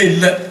லெக்சிகன்ல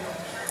இல்லை.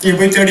 நீங்க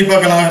போய் தேடி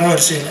பார்க்கலாம்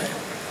வரிசையில்.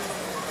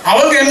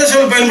 அவங்க என்ன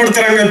சொல்ல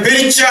பயன்படுத்துறாங்க?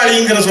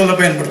 பெரிச்சாளிங்கிற சொல்ல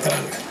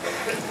பயன்படுத்துறாங்க.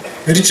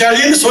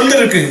 பெரிச்சாளின்னு சொல்ல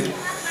இருக்கு,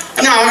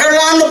 ஆனா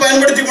அகழான்னு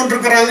பயன்படுத்தி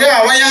கொண்டிருக்கிறாங்க,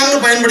 அவையான்னு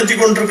பயன்படுத்தி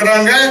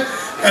கொண்டிருக்கிறாங்க.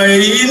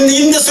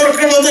 இந்த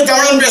சொற்கள் வந்து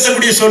தமிழன்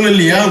பேசக்கூடிய சொல்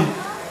இல்லையா?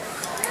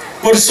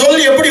 ஒரு சொல்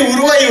எப்படி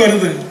உருவாகி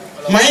வருது?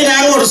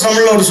 மைனான்னு ஒரு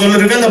தமிழ்ல ஒரு சொல்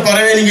இருக்கு, அந்த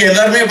பறவை நீங்க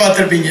எல்லாருமே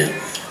பார்த்திருப்பீங்க.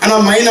 ஆனா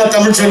மைனா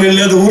தமிழ் சொல்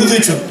இல்லை, அது உருது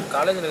சொல்.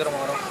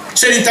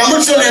 சரி,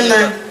 தமிழ் சொல் என்ன?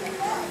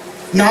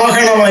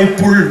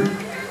 நாகனவாய்ப்புல்.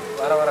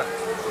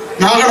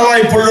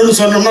 நாகனவாய்ப்புல்னு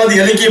சொன்னோம்னா அது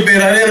இலக்கிய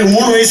பேராது. எனக்கு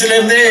 3 வயசுல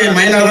இருந்தே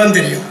மைனா தான்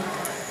தெரியும்.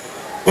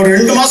 ஒரு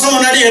 2 மாசம்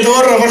முன்னாடி ஏதோ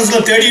ஒரு ரெஃபரன்ஸ்ல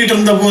தேடிக்கிட்டு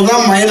இருந்த போது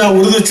தான் மைனா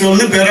உருது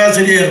சொல்னு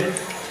பேராசிரியர்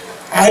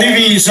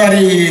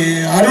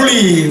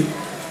அருளி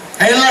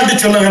அயல்நாட்டு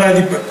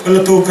சொல்லகராதிப்ப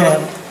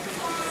தூக்குறாரு.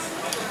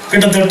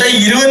 கிட்டத்தட்ட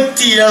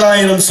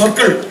 27,000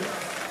 சொற்கள்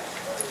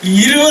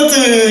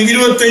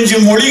 20-25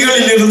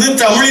 மொழிகளில் இருந்து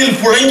தமிழில்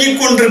புழங்கிக்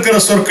கொண்டிருக்கிற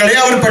சொற்களை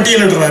அவர்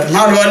பட்டியலிடுறார்.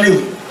 4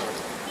 வால்யூம்.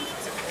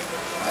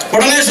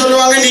 உடனே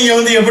சொல்லுவாங்க, நீங்க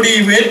வந்து எப்படி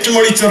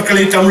வேற்றுமொழி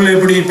சொற்களை தமிழ்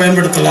எப்படி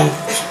பயன்படுத்தலாம்,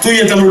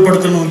 தூய தமிழ்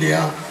படுத்தணும்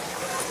இல்லையா?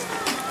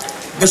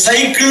 இப்ப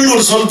சைக்கிள்னு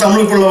ஒரு சொல்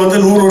தமிழுக்குள்ள வந்து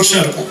 100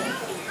 வருஷம் இருக்கும்.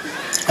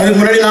 அதுக்கு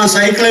முன்னாடி நான்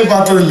சைக்கிளே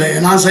பார்த்ததில்லை.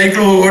 நான்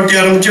சைக்கிள் ஓட்டி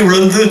ஆரம்பிச்சு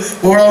விழுந்து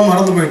ஓடாம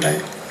மறந்து போயிட்டேன்.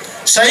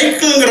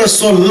 சைக்கிள்ங்கிற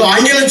சொல்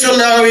ஆங்கில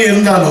சொல்லாகவே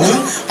இருந்தாலும்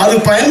அது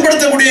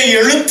பயன்படுத்தக்கூடிய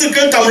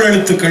எழுத்துக்கள் தமிழ்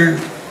எழுத்துக்கள்.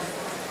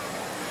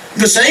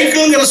 இந்த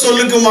சைக்கிள்ங்கிற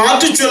சொல்லுக்கு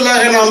மாற்று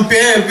சொல்லாக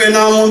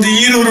நாம் வந்து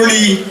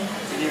ஈருருளி,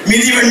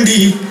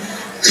 மிதிவண்டி,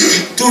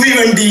 துவி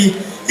வண்டி,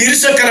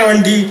 இருசக்கர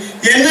வண்டி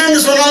என்னன்னு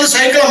சொன்னாலும்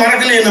சைக்கிளை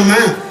மறக்கலையே நம்ம.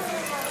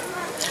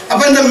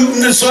 அப்ப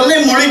இந்த சொல்லை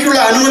மொழிக்குள்ள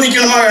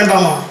அனுமதிக்கணுமா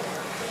வேண்டாமா?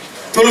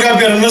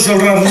 தொல்காப்பியர் என்ன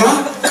சொல்றாருன்னா,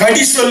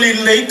 கடி சொல்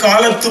இல்லை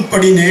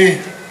காலத்துப்படினே.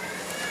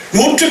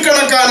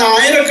 நூற்றுக்கணக்கான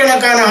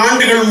ஆயிரக்கணக்கான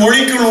ஆண்டுகள்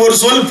மொழிக்குள் ஒரு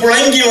சொல்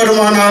புழங்கி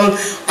வருமானால்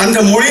அந்த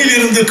மொழியில்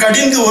இருந்து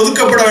கடிந்து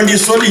ஒதுக்கப்பட வேண்டிய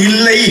சொல்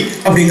இல்லை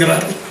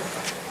அப்படிங்கிறாரு.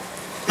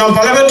 நான்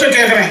பல பேர்ட்ட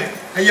கேட்கிறேன்,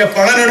 ஐயா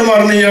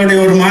பழநெடுமாறன் ஐயாவுடைய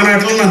ஒரு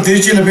மாநாட்டில் நான்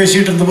திருச்சியில்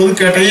பேசிட்டு இருந்தபோது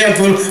கேட்டேன், ஐயா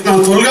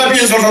நான்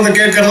தொல்காப்பியம் சொல்றதை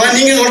கேட்கறதா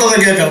நீங்க சொல்றதை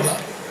கேட்கறதா?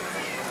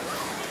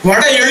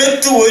 வட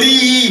எழுத்து ஒரி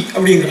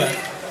அப்படிங்கிறார்.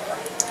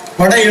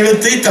 வட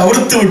எழுத்தை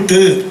தவிர்த்து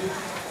விட்டு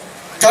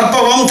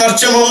தற்பவம்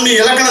தற்சமம்னு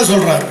இலக்கணம்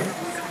சொல்றாரு.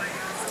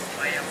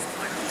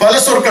 பல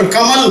சொற்கள்,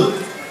 கமல்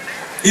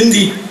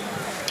இந்தி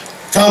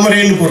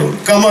தாமரைன்னு பொருள்,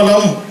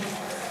 கமலம்,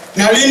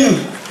 நளின்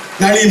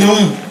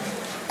நளினம்,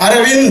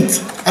 அரவிந்த்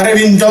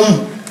அரவிந்தம்,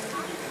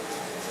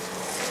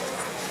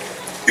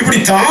 இப்படி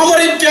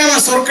தாமரைக்கான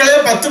சொற்களே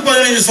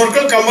 10-15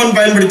 சொற்கள் கம்பன்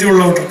பயன்படுத்தி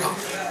உள்ள விட்டுருக்கான்.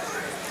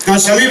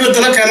 நான்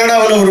சமீபத்தில்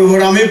கனடாவில்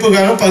ஒரு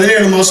அமைப்புக்காக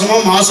 17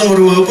 மாசம்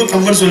ஒரு வகுப்பு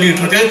கம்பன்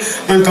சொல்லிட்டு இருக்கேன்.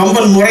 நான்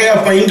கம்பன் முறையா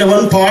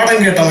பயின்றவன்,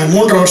 பாடம் கேட்டவன்.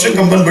 3 வருஷம்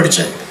கம்பன்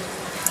படித்தேன்.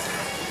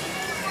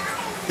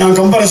 நான்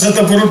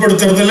கம்பரசத்தை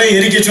பொருட்படுத்துறதில்லை,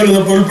 எரிக்கை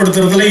சொல்றதை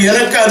பொருட்படுத்துறதில்லை.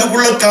 எனக்கு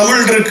அதுக்குள்ள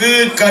தமிழ் இருக்கு,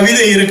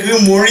 கவிதை இருக்கு,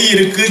 மொழி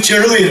இருக்கு,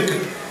 செழுமை இருக்கு.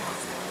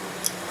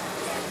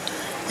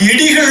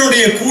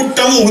 இடிகளுடைய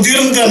கூட்டம்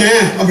உதிர்ந்தன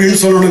அப்படின்னு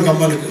சொல்லணும்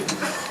கம்பனுக்கு.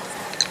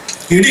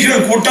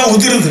 இடிகள் கூட்டம்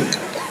உதிருது.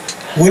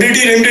 1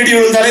 அடி 2 அடி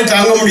விழுந்தாலே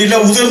தாங்க முடியல,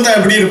 உதிர்ந்தா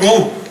எப்படி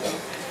இருக்கும்?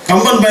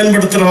 கம்பன்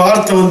பயன்படுத்துற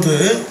வார்த்தை வந்து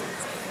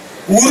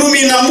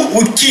உருமினம்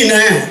உக்கின.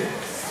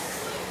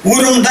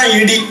 உரும்னா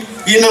இடி,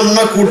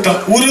 இனம்னா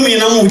கூட்டம்.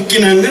 உருமினம்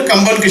உக்கினன்னு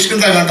கம்பன்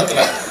கிஷ்கிந்தா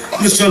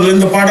காண்டத்தில்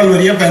இந்த பாடல்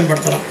வரியா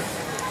பயன்படுத்துறான்.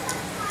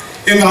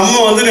 எங்க அம்மா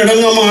வந்து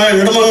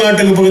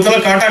நெடுமங்காட்டுக்கு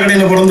பக்கத்தில்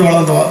காட்டாக்கடையில் பிறந்து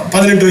வளர்ந்தவா.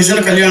 18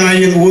 வயசுல கல்யாணம்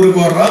ஆகி எங்க ஊருக்கு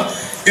வர்றா.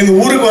 எங்க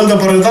ஊருக்கு வந்த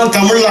பிறகுதான்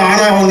தமிழ்ல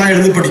ஆனாவன்னா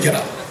எழுதி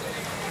படிக்கிறா.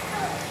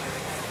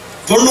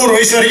 90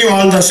 வயசு வரைக்கும்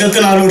வாழ்ந்தா, செத்து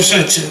 4 வருஷம்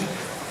ஆச்சு.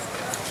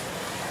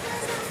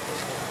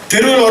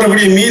 தெருவில்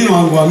வரக்கூடிய மீன்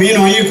வாங்குவா. மீன்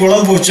வாங்கி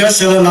குழம்பு வச்சா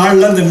சில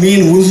நாள்ல அந்த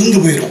மீன் உருந்து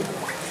போயிடும்.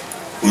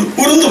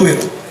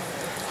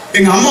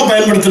 எங்க அம்மா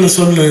பயன்படுத்தின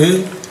சொல்லு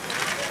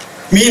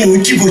மீன்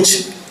உச்சி போச்சு.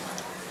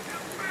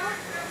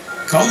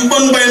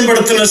 கம்பன்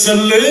பயன்படுத்தின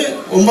சொல்லு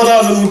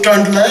 9ஆம்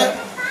நூற்றாண்டுல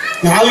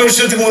 4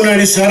 வருஷத்துக்கு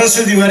முன்னாடி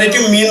சரஸ்வதி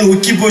வரைக்கும் மீன்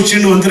உச்சி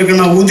போச்சுன்னு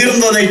வந்திருக்குன்னா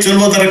உதிர்ந்ததை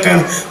சொல்வதற்கான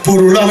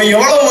பொருள். அவன்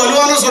எவ்வளவு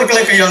வலுவான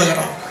சொற்களை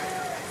கையாளுகிறான்.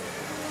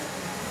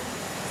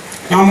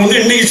 நாம் வந்து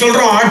இன்னைக்கு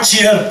சொல்றோம்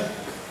ஆட்சியர்.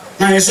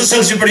 நான்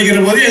SSLC படிக்கிற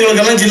போது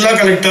எங்களுக்கெல்லாம் ஜில்லா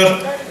கலெக்டர்,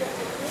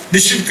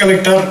 டிஸ்ட்ரிக்ட்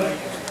கலெக்டர்,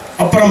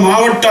 அப்புறம்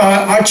மாவட்ட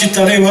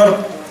ஆட்சித்தலைவர்,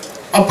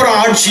 அப்புறம்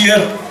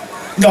ஆட்சியர்.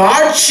 இந்த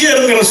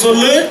ஆட்சியர்ங்கிற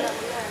சொல்லு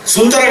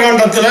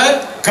சுந்தரகாண்டத்துல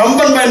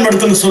கம்பன்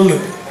பயன்படுத்தின சொல்லு.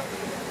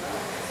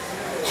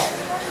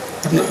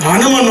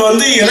 அனுமன்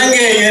வந்து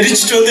இலங்கையை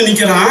எரிச்சிட்டு வந்து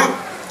நிக்கிறான்.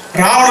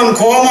 ராவணன்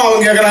கோபமா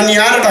அவன் கேட்கிறான், நீ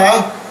யாருடா?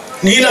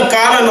 நீல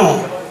காலனும்,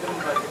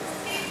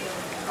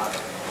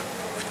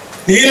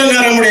 நீல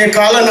நிறமுடைய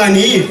காலனா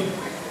நீ?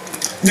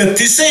 இந்த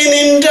திசை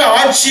நின்ற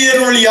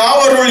ஆட்சியருள்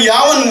யாவருள்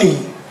யாவன் நீ?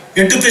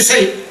 8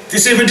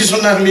 திசை பற்றி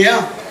சொன்னார் இல்லையா?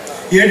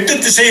 8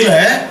 திசையில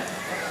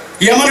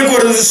யமனுக்கு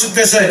ஒரு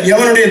திசை,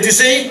 யமனுடைய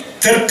திசை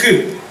தெற்கு.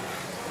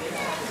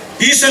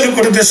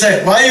 ஈசனுக்கு ஒரு திசை,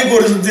 வாயுக்கு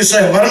ஒரு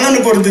திசை,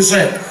 வருணனுக்கு ஒரு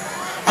திசை.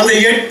 அந்த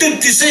 8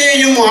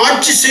 திசையையும்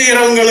ஆட்சி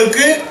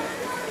செய்கிறவங்களுக்கு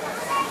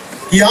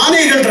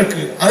யானைகள்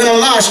இருக்கு.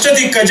 அதனாலதான்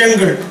அஷ்டதி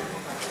கஜங்கள்.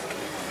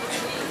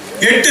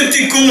 8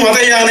 திக்கும் மத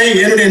யானை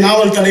என்னுடைய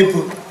நாவல்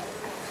தலைப்பு.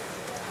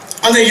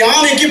 அந்த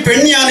யானைக்கு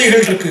பெண்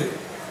யானைகள் இருக்கு.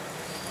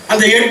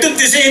 அந்த 8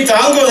 திசையை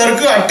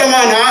தாங்குவதற்கு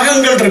அட்டமா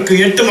நாகங்கள் இருக்கு.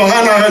 8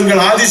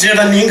 மகாநாகங்கள்,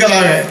 ஆதிசேடன்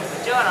நீங்களாக,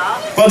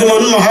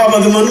 பதுமன்,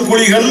 மகாபதுமன்,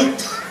 குளிகன்,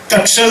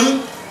 தக்ஷன்,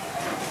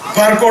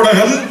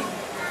 கார்கோடகன்,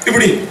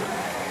 இப்படி.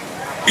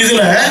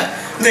 இதுல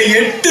இந்த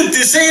 8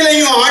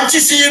 திசையிலையும் ஆட்சி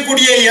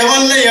செய்யக்கூடிய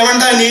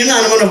எவன்டா நீன்னு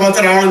அனுமனை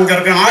பார்த்து ராவணன்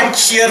கேட்க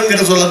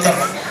ஆட்சியர்ங்கிற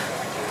சொல்லத்தர்றான்.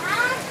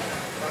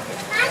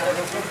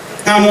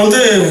 நாம்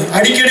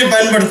அடிக்கடி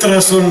பயன்படுத்துற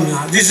சொல்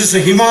திஸ் இஸ்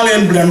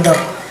ஹிமாலயன்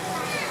பிளண்டர்.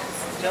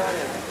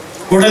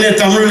 உடனே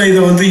தமிழ்ல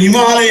இதை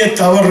இமாலய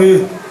தவறு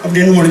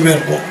அப்படின்னு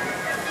மொழிபெயர்ப்போம்.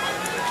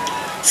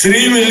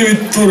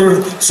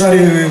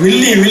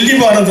 வில்லி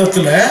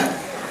பாரதத்துல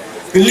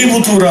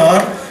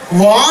வில்லிபுத்தூரார்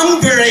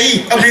வான்பிழை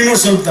அப்படின்னு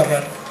சொல்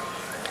தர்றார்.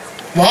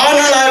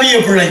 வானளாவிய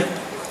பிழை,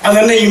 அது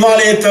என்ன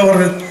இமாலய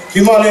தவறு,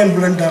 ஹிமாலயன்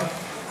பிளண்டர்.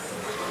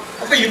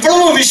 அப்ப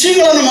இவ்வளவு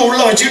விஷயங்களை நம்ம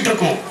உள்ள வச்சுக்கிட்டு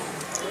இருக்கோம்.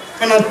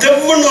 இப்ப நான்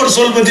தெவ்வுன்னு ஒரு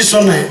சொல் பத்தி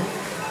சொன்னேன்.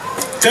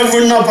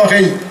 தெவ்வுன்னா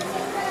பகை.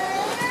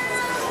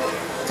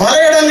 பல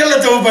இடங்கள்ல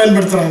தெவ்வு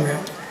பயன்படுத்துறாங்க.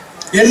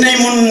 என்னை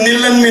முன்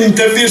நில்லன் மின்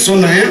தெவ்வீர்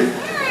சொன்னேன்.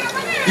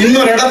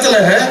 இன்னொரு இடத்துல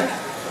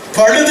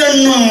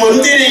பழுதன்னும்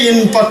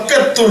மந்திரியின்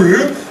பக்கத்துள்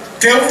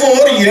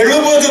தெவ்வோர்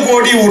 70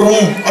 கோடி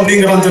உறும்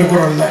அப்படிங்கிறான்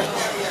திருக்குறள்ல.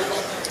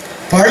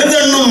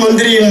 பழுதன்னும்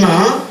மந்திரின்னா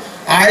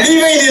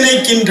அழிவை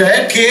நினைக்கின்ற,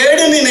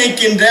 கேடு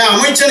நினைக்கின்ற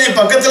அமைச்சனை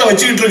பக்கத்துல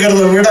வச்சுக்கிட்டு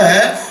இருக்கிறத விட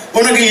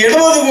உனக்கு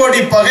 70 கோடி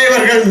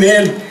பகைவர்கள்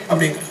மேல்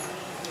அப்படிங்கிற.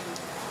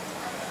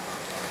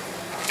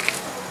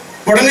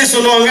 உடனே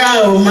சொல்லுவாங்க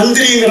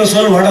மந்திரிங்கிற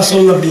சொல் வட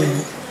சொல் அப்படின்னு.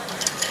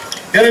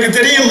 எனக்கு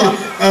தெரியும்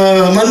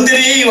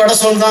மந்திரி வட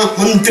சொல் தான்.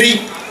 மந்திரி,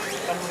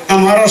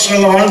 நான்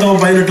மகாராஷ்டிராவில்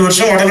வாழ்ந்தவன் 18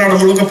 வருஷம், வடநாடு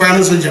முழுக்க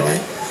பயணம்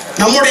செஞ்சவன்.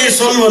 நம்முடைய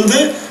சொல்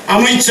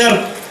அமைச்சர்.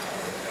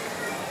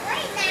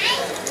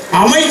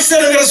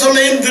 அமைச்சருங்கிற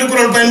சொல்லையும்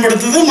திருக்குறள்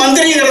பயன்படுத்துது,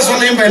 மந்திரிங்கிற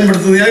சொல்லையும்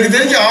பயன்படுத்துது. எனக்கு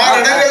தெரிஞ்சு 6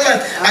 இடங்கள்ல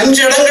 5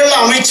 இடங்கள்ல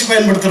அமைச்சு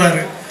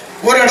பயன்படுத்துறாரு,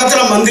 ஒரு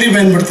இடத்துல மந்திரி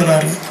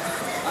பயன்படுத்துறாரு.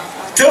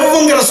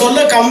 தெவ்வுங்கிற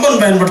சொல்ல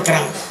கம்பன்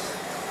பயன்படுத்துறான்.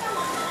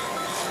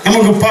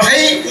 நமக்கு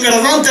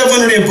பகைங்கிறதான்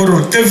தெவ்வனுடைய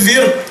பொருள்.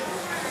 தெவ்வீர்,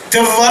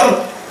 தெவ்வர்,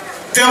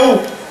 தெவ்.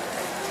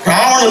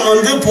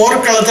 ராவணன்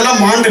போர்க்களத்துல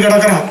மாண்டு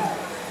கிடக்கிறான்.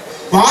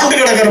 மாண்டு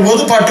கிடக்கிற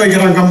போது பாட்டு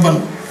வைக்கிறான்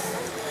கம்பன்.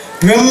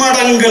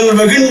 வெம்மடங்கள்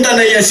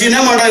வெகுண்டனைய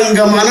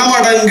சினமடங்க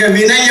மனமடங்க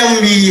வினயம்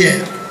வீய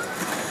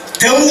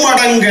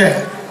தெவ்மடங்க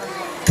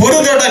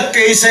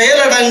பொருதடக்கை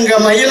செயலடங்க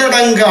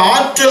மயிலடங்க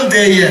ஆற்றல்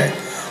தேய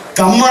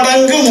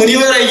தம்மடங்கு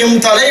முனிவரையும்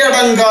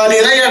தலையடங்கா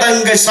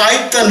நிலையடங்க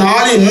சாய்த்த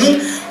நாளின்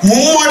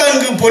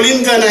மும்மடங்கு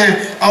பொலிந்தன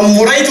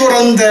அம்முறை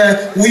துறந்த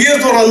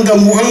உயிர் துறந்த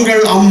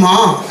முகங்கள் அம்மா.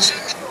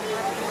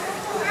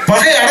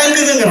 பகை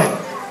அடங்குதுங்கிறான்.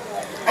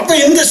 அப்ப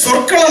இந்த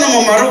சொற்களை நம்ம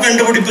மறு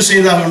கண்டுபிடிப்பு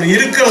செய்தாகணும்.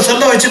 இருக்கிற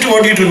சொல்ல வச்சுட்டு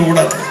ஓட்டிட்டு இருக்க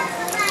கூடாது.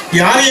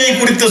 யானையை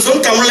குறித்த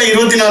சொல் தமிழ்ல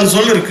 24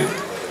 சொல் இருக்கு.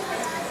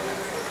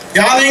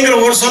 யானைங்கிற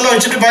ஒரு சொல்ல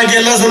வச்சுட்டு பாக்கி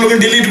எல்லா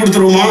சொல்லுக்கும் டிலீட்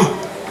கொடுத்துருவோமா?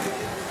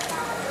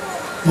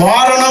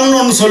 வாரணம்னு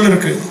ஒன்று சொல்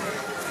இருக்கு,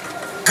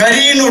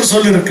 கரின்னு ஒரு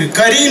சொல் இருக்கு.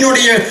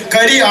 கரியினுடைய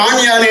கரி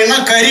ஆண் யானைன்னா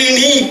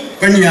கரிணி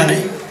பெண் யானை.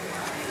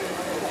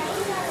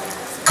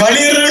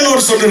 களிர்னு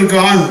ஒரு சொல் இருக்கு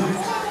ஆண்,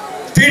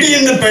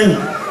 பிடின்னு பெண்.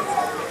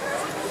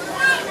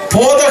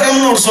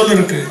 போதகம்னு ஒரு சொல்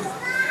இருக்கு,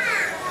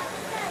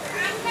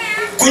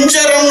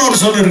 குஞ்சரம்னு ஒரு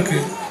சொல் இருக்கு,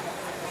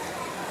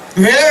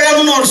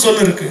 வேழம்னு ஒரு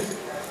சொல் இருக்கு.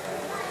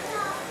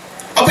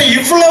 அப்ப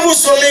இவ்வளவு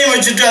சொல்லையும்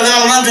வச்சுட்டு,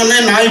 அதனாலதான்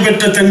சொன்னேன் நாய்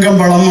பெற்ற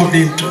தெங்கம்பழம்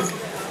அப்படின்ட்டு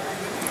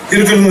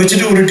இருக்கிறத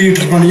வச்சுட்டு உருட்டிட்டு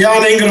இருக்கணும்.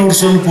 யானைங்கிற ஒரு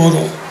சொல்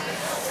போதும்,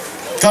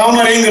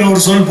 தாமரைங்கிற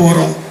ஒரு சொல்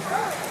போதும்.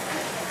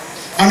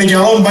 அன்னைக்கு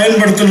அவன்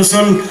பயன்படுத்தின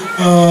சொல்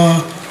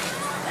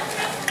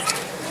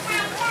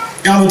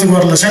ஞாபகத்துக்கு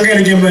வரல. சங்க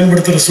இலக்கியம்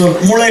பயன்படுத்துற சொல்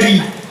முளரி.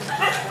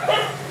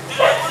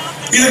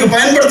 இதுக்கு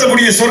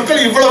பயன்படுத்தக்கூடிய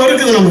சொற்கள் இவ்வளவு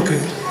இருக்குது நமக்கு.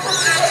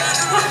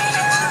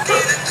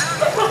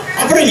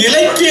 அப்புறம்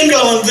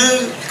இலக்கியங்களை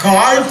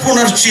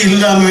காழ்ப்புணர்ச்சி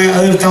இல்லாம,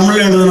 அது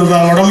தமிழ்ல எழுதுனதா,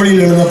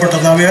 வடமொழியில்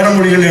எழுதப்பட்டதா, வேற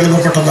மொழிகள்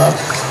எழுதப்பட்டதா,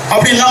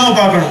 அப்படி இல்லாம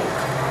பார்க்கணும்.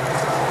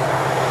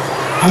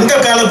 அந்த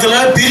காலத்துல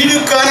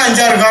பிரிவுக்கான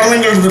 5-6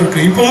 காரணங்கள் இருக்கு.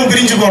 இப்பவும்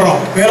பிரிஞ்சு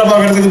போறோம், வேலை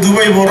பார்க்கறதுக்கு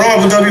துபாய் போறோம்,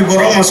 அபுதாபி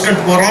போறோம்,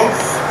 மஸ்கட் போறோம்.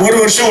 1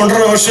 வருஷம்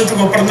 1.5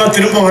 வருஷத்துக்கு அப்புறம் தான்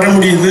திரும்ப வர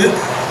முடியுது.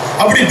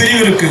 அப்படி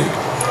பிரிவு இருக்கு.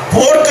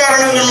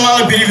 போர்க்காரணங்கள்னால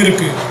பிரிவு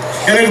இருக்கு.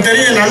 எனக்கு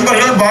தெரிஞ்ச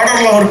நண்பர்கள்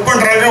பார்டர்ல ஒர்க்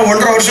பண்றாங்க,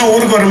 1.5 வருஷம்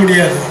ஊருக்கு வர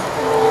முடியாது.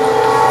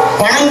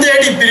 பணம்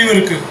தேடி பிரிவு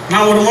இருக்கு.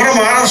 நான் ஒரு முறை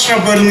மகாராஷ்டிரா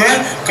போயிருந்தேன்.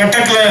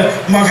 கட்டக்ல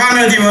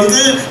மகாநதி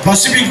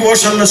பசிபிக்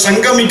ஓஷன்ல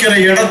சங்கமிக்கிற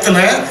இடத்துல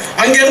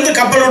அங்கிருந்து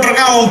கப்பல்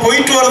விட்டுருக்கான். அவன்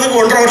போயிட்டு வர்றதுக்கு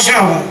 1.5 வருஷம்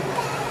ஆகும்.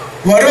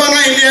 வருவானா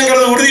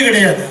இல்லையாங்கிறது உறுதி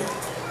கிடையாது.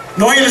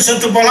 நோயில்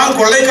செத்து போகலாம்,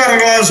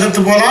 கொள்ளைக்காரர்களால்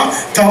செத்து போகலாம்,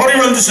 தவறி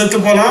விழுந்து செத்து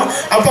போகலாம்.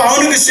 அப்போ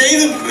அவனுக்கு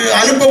செய்து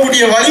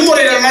அனுப்பக்கூடிய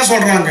வழிமுறைகள்லாம்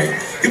சொல்றாங்க.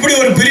 இப்படி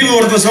ஒரு பிரிவு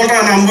ஒருத்தர்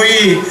சொல்றான், நான் போய்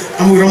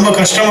நமக்கு ரொம்ப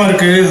கஷ்டமா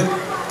இருக்கு,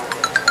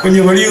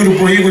 கொஞ்சம் வெளியூர்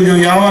போய்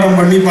கொஞ்சம் வியாபாரம்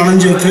பண்ணி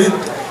பணம் சேர்த்து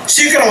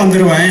சீக்கிரம்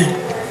வந்துடுவேன்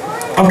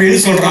அப்படின்னு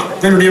சொல்கிறான்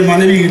தன்னுடைய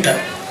மனைவி கிட்ட.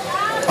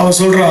 அவள்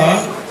சொல்கிறா,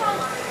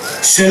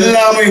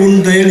 செல்லாமை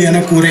உண்டேல்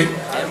எனக்கு உரை,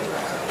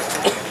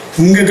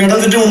 இங்கே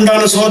கிடந்துட்டு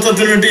உண்டான சோத்தை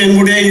தின்னுட்டு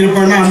எங்கூடயே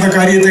இருப்பான்னா அந்த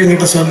காரியத்தை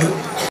என்கிட்ட சொல்லு.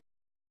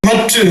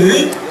 மற்ற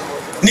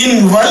நின்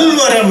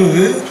வல்வரவு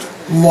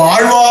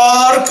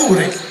வாழ்வார்க்கு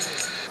உரை.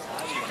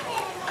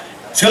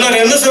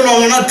 சிலர் என்ன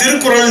சொல்லுவாங்கன்னா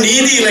திருக்குறள்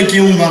நீதி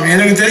இலக்கியம்.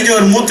 எனக்கு தெரிஞ்ச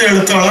ஒரு மூத்த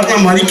எழுத்தாளர்,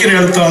 நான் மதிக்கிற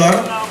எழுத்தாளர்,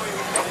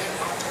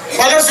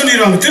 பலர்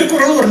சொல்லிடுவாங்க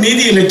திருக்குறள் ஒரு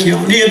நீதி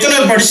இலக்கியம். நீ எத்தனை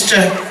படிச்சுட்ட?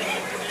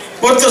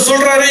 ஒருத்தர்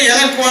சொல்றாரு,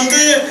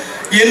 எனக்கு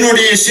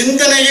என்னுடைய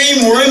சிந்தனையை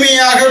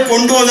முழுமையாக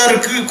கொண்டு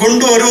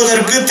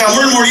வருவதற்கு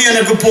தமிழ் மொழி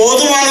எனக்கு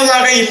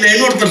போதுமானதாக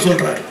இல்லைன்னு ஒருத்தர்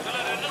சொல்றாரு.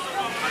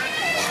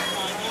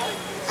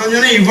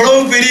 இவ்வளவு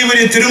பெரிய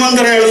பெரிய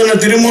திருமந்திரம் எழுதின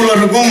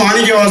திருமூலருக்கும்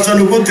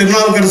மாணிக்கவாசனுக்கும்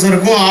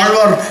திருநாவுக்கரசருக்கும்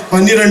ஆழ்வார்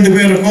 12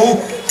 பேருக்கும்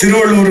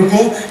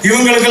திருவள்ளுவருக்கும்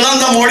இவங்களுக்கெல்லாம்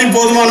இந்த மொழி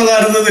போதுமானதா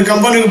இருந்தது,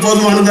 கம்பனுக்கு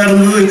போதுமானதா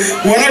இருந்தது,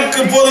 உனக்கு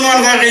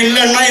போதுமானதாக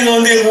இல்லைன்னா இது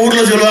எங்க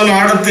ஊர்ல சொல்லுவாங்க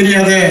ஆட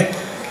தெரியாத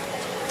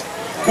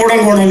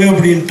கூடங்கோணல்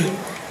அப்படின்ட்டு.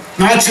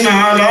 நாச்சின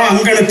ஆளா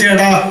அங்கன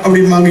தேடா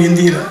அப்படிம்பாங்க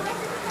இந்தியில.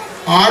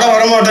 ஆட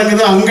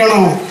வரமாட்டேங்குது,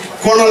 அங்கனம்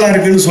கோணலா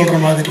இருக்குன்னு சொல்ற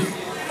மாதிரி.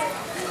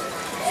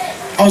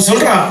 அவன்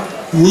சொல்றா,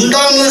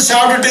 உண்டாங்க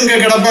சாப்பிட்டுட்டு இங்க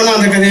கிடப்பான்னு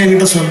அந்த கதையை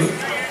என்கிட்ட சொல்லு.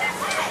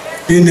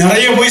 நீ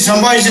நிறைய போய்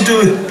சம்பாதிச்சுட்டு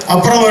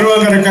அப்புறம்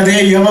வருவாங்கிற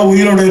கதையை எவ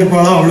உயிரோட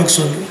இருப்பாளோ அவளுக்கு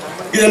சொல்லு.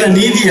 இதெல்லாம்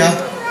நீதியா?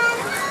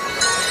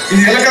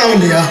 இது இலக்கணம்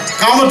இல்லையா?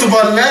 காமத்து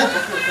பால்ல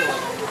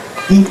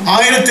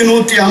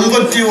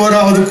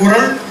 1151வது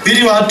குறள்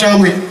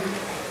பிரிவாற்றாமை.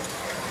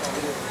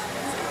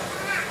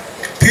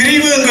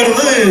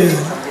 பிரிவுங்கிறது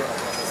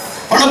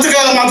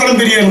பணத்துக்காக மாத்திரம்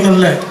பிரியறது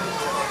அல்ல.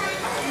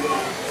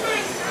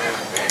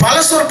 பல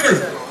சொற்கள்.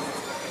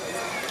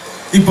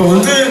 இப்ப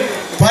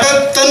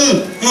பரத்தன்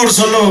ஒரு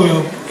சொல்ல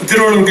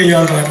திருவள்ளுவர்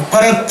கையாளுறாரு.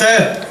 பரத்த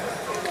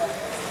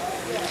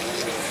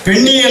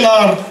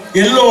பெண்ணியலார்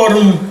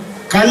எல்லோரும்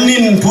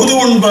கண்ணின் புது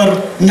உண்பர்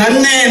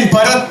நன்னேன்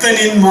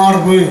பரத்தனின்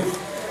மார்பு.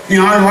 நீ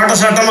ஆள் வாட்ட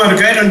சாட்டமா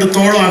இருக்க, 2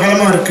 தோளும்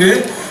அகலமா இருக்கு,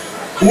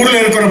 ஊர்ல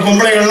இருக்கிற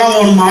பொம்பளைகள்லாம்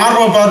உன்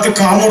மார்பை பார்த்து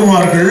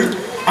காமுறுவார்கள்,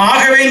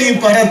 ஆகவே நீ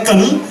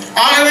பரத்தன்,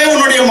 ஆகவே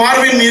உன்னுடைய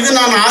மார்பின் மீது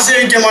நான் ஆசை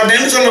வைக்க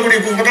மாட்டேன்னு சொல்லக்கூடிய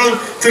குறள்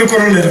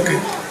திருக்குறள் இருக்கு.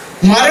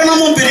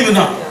 மரணமும்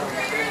பிரிவுதான்.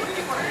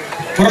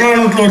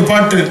 புறநானூற்றில் ஒரு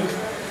பாட்டு,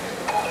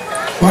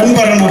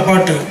 வன்பரணர்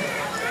பாட்டு.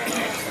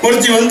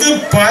 ஒருத்தி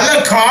பல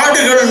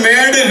காடுகள்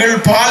மேடுகள்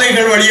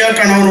பாலைகள் வழியா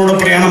கணவனோட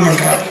பிரயாணம்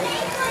பண்றார்.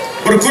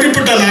 ஒரு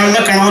குறிப்பிட்ட நாள்ல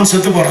கணவன்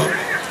செத்து போறான்.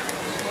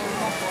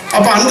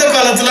 அப்ப அந்த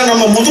காலத்துல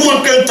நம்ம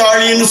முதுமக்கள்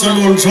தாழின்னு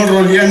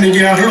சொல்றோம் இல்லையா,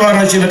 இன்னைக்கு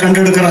அகழ்வாராய்ச்சியில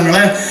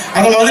கண்டெடுக்கிறாங்களே,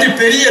 அந்த மாதிரி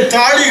பெரிய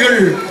தாழிகள்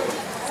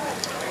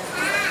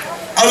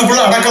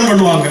அதுக்குள்ள அடக்கம்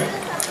பண்ணுவாங்க.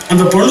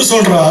 அந்த பொண்ணு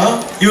சொல்றா,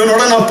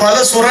 இவனோட நான் பல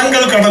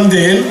சுரங்கள்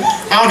கடந்தேன்,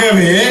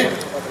 ஆகவே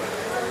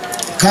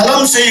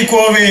களம் செய்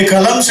கோவே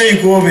களம்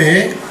செய் கோவே,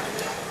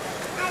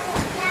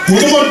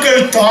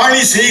 முதுமக்கள்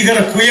தாழி செய்கிற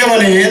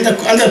குயவனே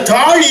அந்த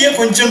தாழியை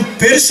கொஞ்சம்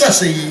பெருசா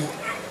செய்.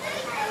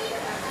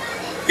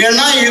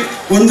 ஏன்னா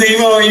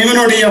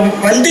இவனுடைய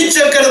வண்டி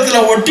சக்கரத்துல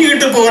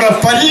ஒட்டிக்கிட்டு போகிற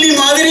பள்ளி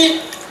மாதிரி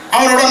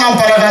அவனோட நான்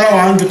பல காலம்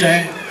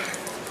வாழ்ந்துட்டேன்.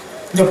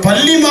 இந்த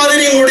பள்ளி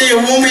மாதிரிங்களுடைய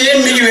ஊமையை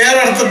இன்னைக்கு வேற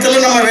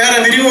அர்த்தத்துல நம்ம வேற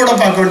விரிவோட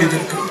பார்க்க வேண்டியது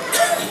இருக்கு.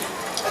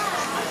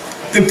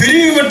 இந்த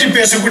பிரிவு பற்றி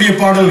பேசக்கூடிய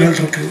பாடல்கள்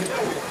இருக்கு,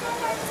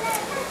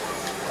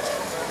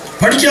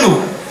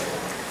 படிக்கணும்.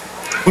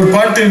 ஒரு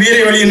பாட்டு வீர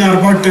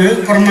வெளியினார் பாட்டு,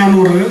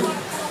 புறநானூறு.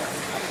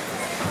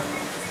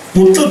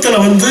 முத்தத்துல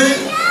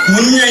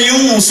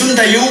முன்னையும்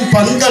முசுண்டையும்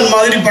பந்தல்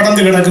மாதிரி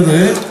படந்து கிடக்குது.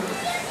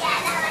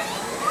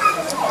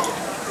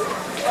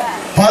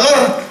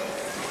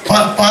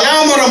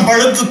 பலாமரம்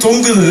பழுத்து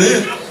தொங்குது.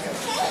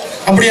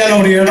 அப்படியான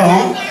ஒரு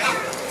இடம்.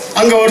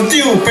 அங்க ஒருத்தி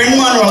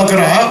பெண்மான்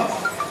வளர்க்குறா.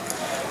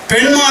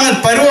 பெண்மான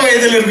பருவ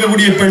வயதில்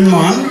இருக்கக்கூடிய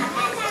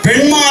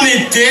பெண்மானை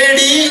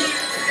தேடி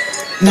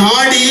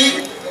நாடி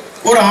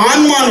ஒரு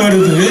ஆண்மான்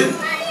வருது.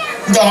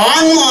 இந்த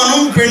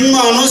ஆண்மானும்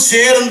பெண்மானும்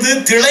சேர்ந்து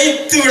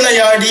திளைத்து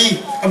விளையாடி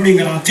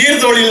அப்படிங்கிறான்.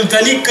 தீர்த்தொழில்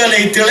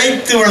தனிக்கலை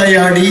திளைத்து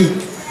விளையாடி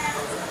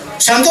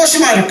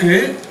சந்தோஷமா இருக்கு,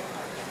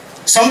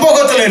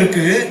 சம்போகத்துல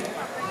இருக்கு.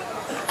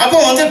 அப்போ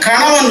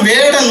கணவன்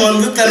வேடன்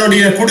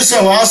தன்னுடைய குடிசை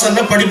வாசல்ல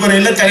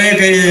படிப்பறையில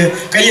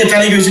கையை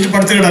தலைக்கு வச்சுட்டு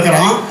படுத்து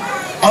கிடக்கிறான்.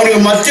 அவனுக்கு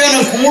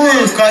மத்தியானம்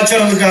கூழ்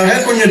காய்ச்சறதுக்காக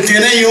கொஞ்சம்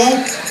தினையும்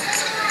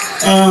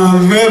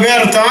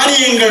வேற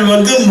தானியங்கள்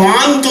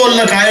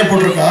மான்தோல்ல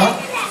காயப்பட்டிருக்கா.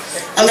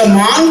 அந்த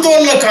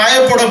மான்தோல்ல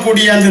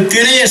காயப்படக்கூடிய அந்த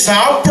தினையை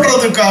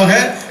சாப்பிட்றதுக்காக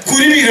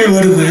குருவிகள்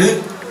வருது.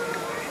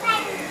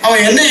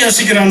 அவன் என்ன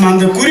யோசிக்கிறான்,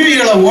 அந்த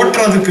குருவிகளை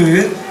ஓட்டுறதுக்கு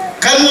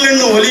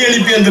கல்லுன்னு ஒலி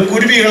எழுப்பி அந்த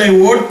குருவிகளை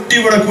ஓட்டி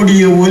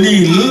விடக்கூடிய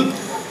ஒலியில்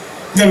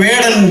இந்த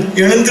வேடன்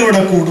எழுந்து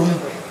விடக்கூடும்.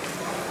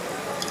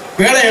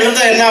 வேடன்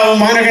எழுந்தா என்ன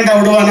ஆகும்? மான கண்டா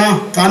விடுவானா?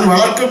 தான்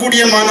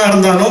வளர்க்கக்கூடிய மானா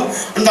இருந்தாலும்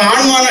அந்த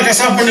ஆண்மான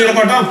கசாப் பண்ணிட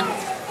மாட்டான்.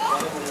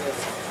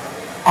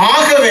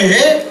 ஆகவே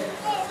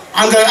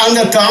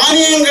அந்த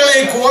தானியங்களை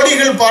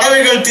கோடிகள்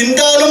பறவைகள்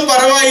தின்றாலும்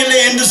பரவாயில்லை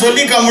என்று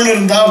சொல்லி கம்முன்னு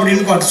இருந்தா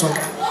அப்படின்னு பாட்டு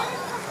சொல்றான்.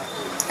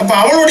 அப்போ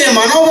அவளுடைய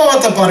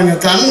மனோபாவத்தை பாருங்க.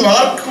 தன்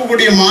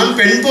வளர்க்கக்கூடிய மான்,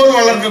 பெண் போல்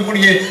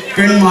வளர்க்கக்கூடிய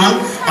பெண் மான்,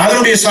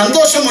 அதனுடைய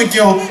சந்தோஷம்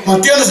முக்கியம்,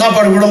 மத்தியான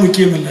சாப்பாடு கூட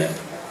முக்கியம் இல்லை.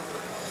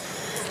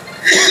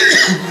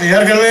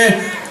 ஏற்கனவே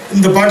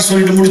இந்த பாட்டு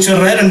சொல்லிட்டு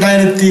முடிச்சிடுறேன்.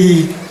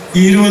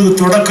 2020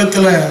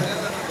 தொடக்கத்தில்,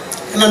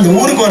 ஏன்னா இந்த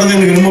ஊருக்கு வர்றது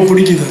எனக்கு ரொம்ப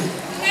பிடிக்குது.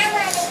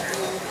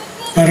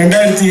 நான்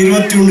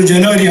 2021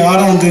 ஜனவரி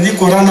 6ஆம் தேதி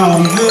கொரோனா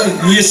வந்து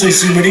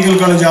இஎஸ்ஐசி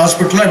மெடிக்கல் காலேஜ்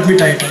ஹாஸ்பிட்டலில்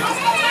அட்மிட் ஆகிட்டேன்.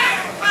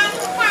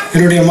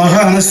 என்னுடைய மக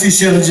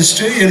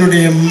அனஸ்தீசியாலஜிஸ்ட்டு,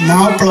 என்னுடைய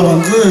மாப்பிள்ளை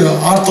வந்து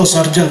ஆர்த்தோ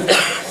சர்ஜன்.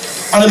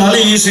 அதனால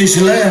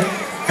இஎஸ்ஐசியில்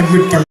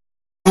அட்மிட் பண்ணேன்.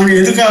 நாங்கள்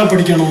எதுக்காக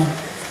படிக்கணும்?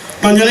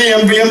 நான் சொன்னேன்,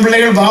 என்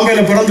பிள்ளைகள்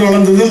பாம்பேயில் பிறந்து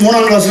வளர்ந்தது.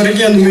 3ஆம் கிளாஸ்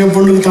வரைக்கும் அந்த என்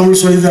பொண்ணுக்கு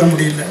தமிழ் சொல்லி தர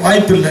முடியல,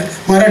 வாய்ப்பு இல்லை.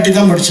 மராட்டி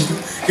தான் படிச்சது.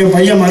 என்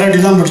பையன்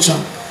மராட்டி தான்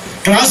படித்தான்.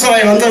 ட்ரான்ஸ்ஃபர்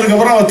ஆகி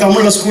வந்ததுக்கப்புறம் அவன்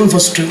தமிழில் ஸ்கூல்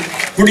ஃபஸ்ட்டு.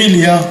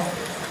 முடியலையா?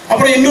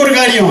 அப்புறம் இன்னொரு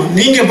காரியம்,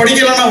 நீங்கள்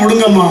படிக்கலைன்னா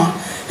விடுங்கம்மா,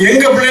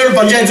 எங்கள் பிள்ளைகள்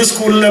பஞ்சாயத்து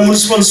ஸ்கூலில்,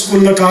 முனிசிபல்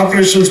ஸ்கூலில்,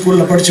 கார்பரேஷன்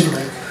ஸ்கூலில்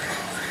படிச்சுக்கிடும்.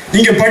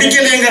 நீங்கள்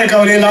படிக்கலைங்கிற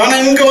கவலையில்.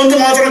 ஆனால் இங்கே வந்து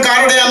மாத்திரம்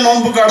காரடையான்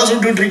நோம்புக்கு அடை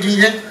சுட்டுக்கிட்டு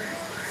இருக்கீங்க.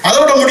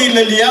 அதோட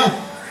முடியல இல்லையா?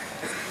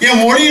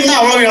 என் மொழின்னா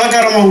அவ்வளோ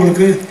இலக்காரமா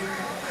உங்களுக்கு?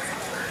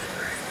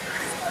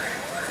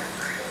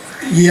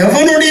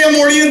 எவனுடைய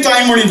மொழியும்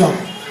தாய்மொழி தான்.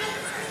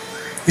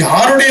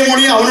 யாருடைய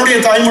மொழியும் அவனுடைய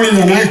தாய்மொழி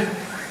தானே.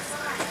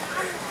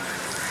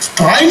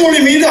 தாய்மொழி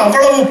மீது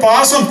அவ்வளவு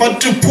பாசம்,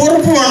 பற்று,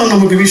 பொறுப்பு வேணும்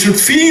நமக்கு. we should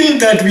feel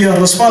that we are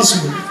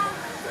responsible.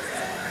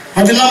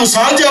 அது இல்லாமல்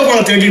சாஜா போல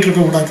தேடிட்டு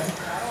இருக்கக்கூடாது.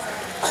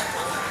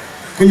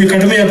 கொஞ்சம்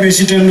கடுமையாக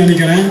பேசிட்டேன்னு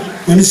நினைக்கிறேன்,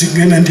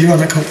 மன்னிச்சுங்க. நன்றி,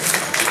 வணக்கம்.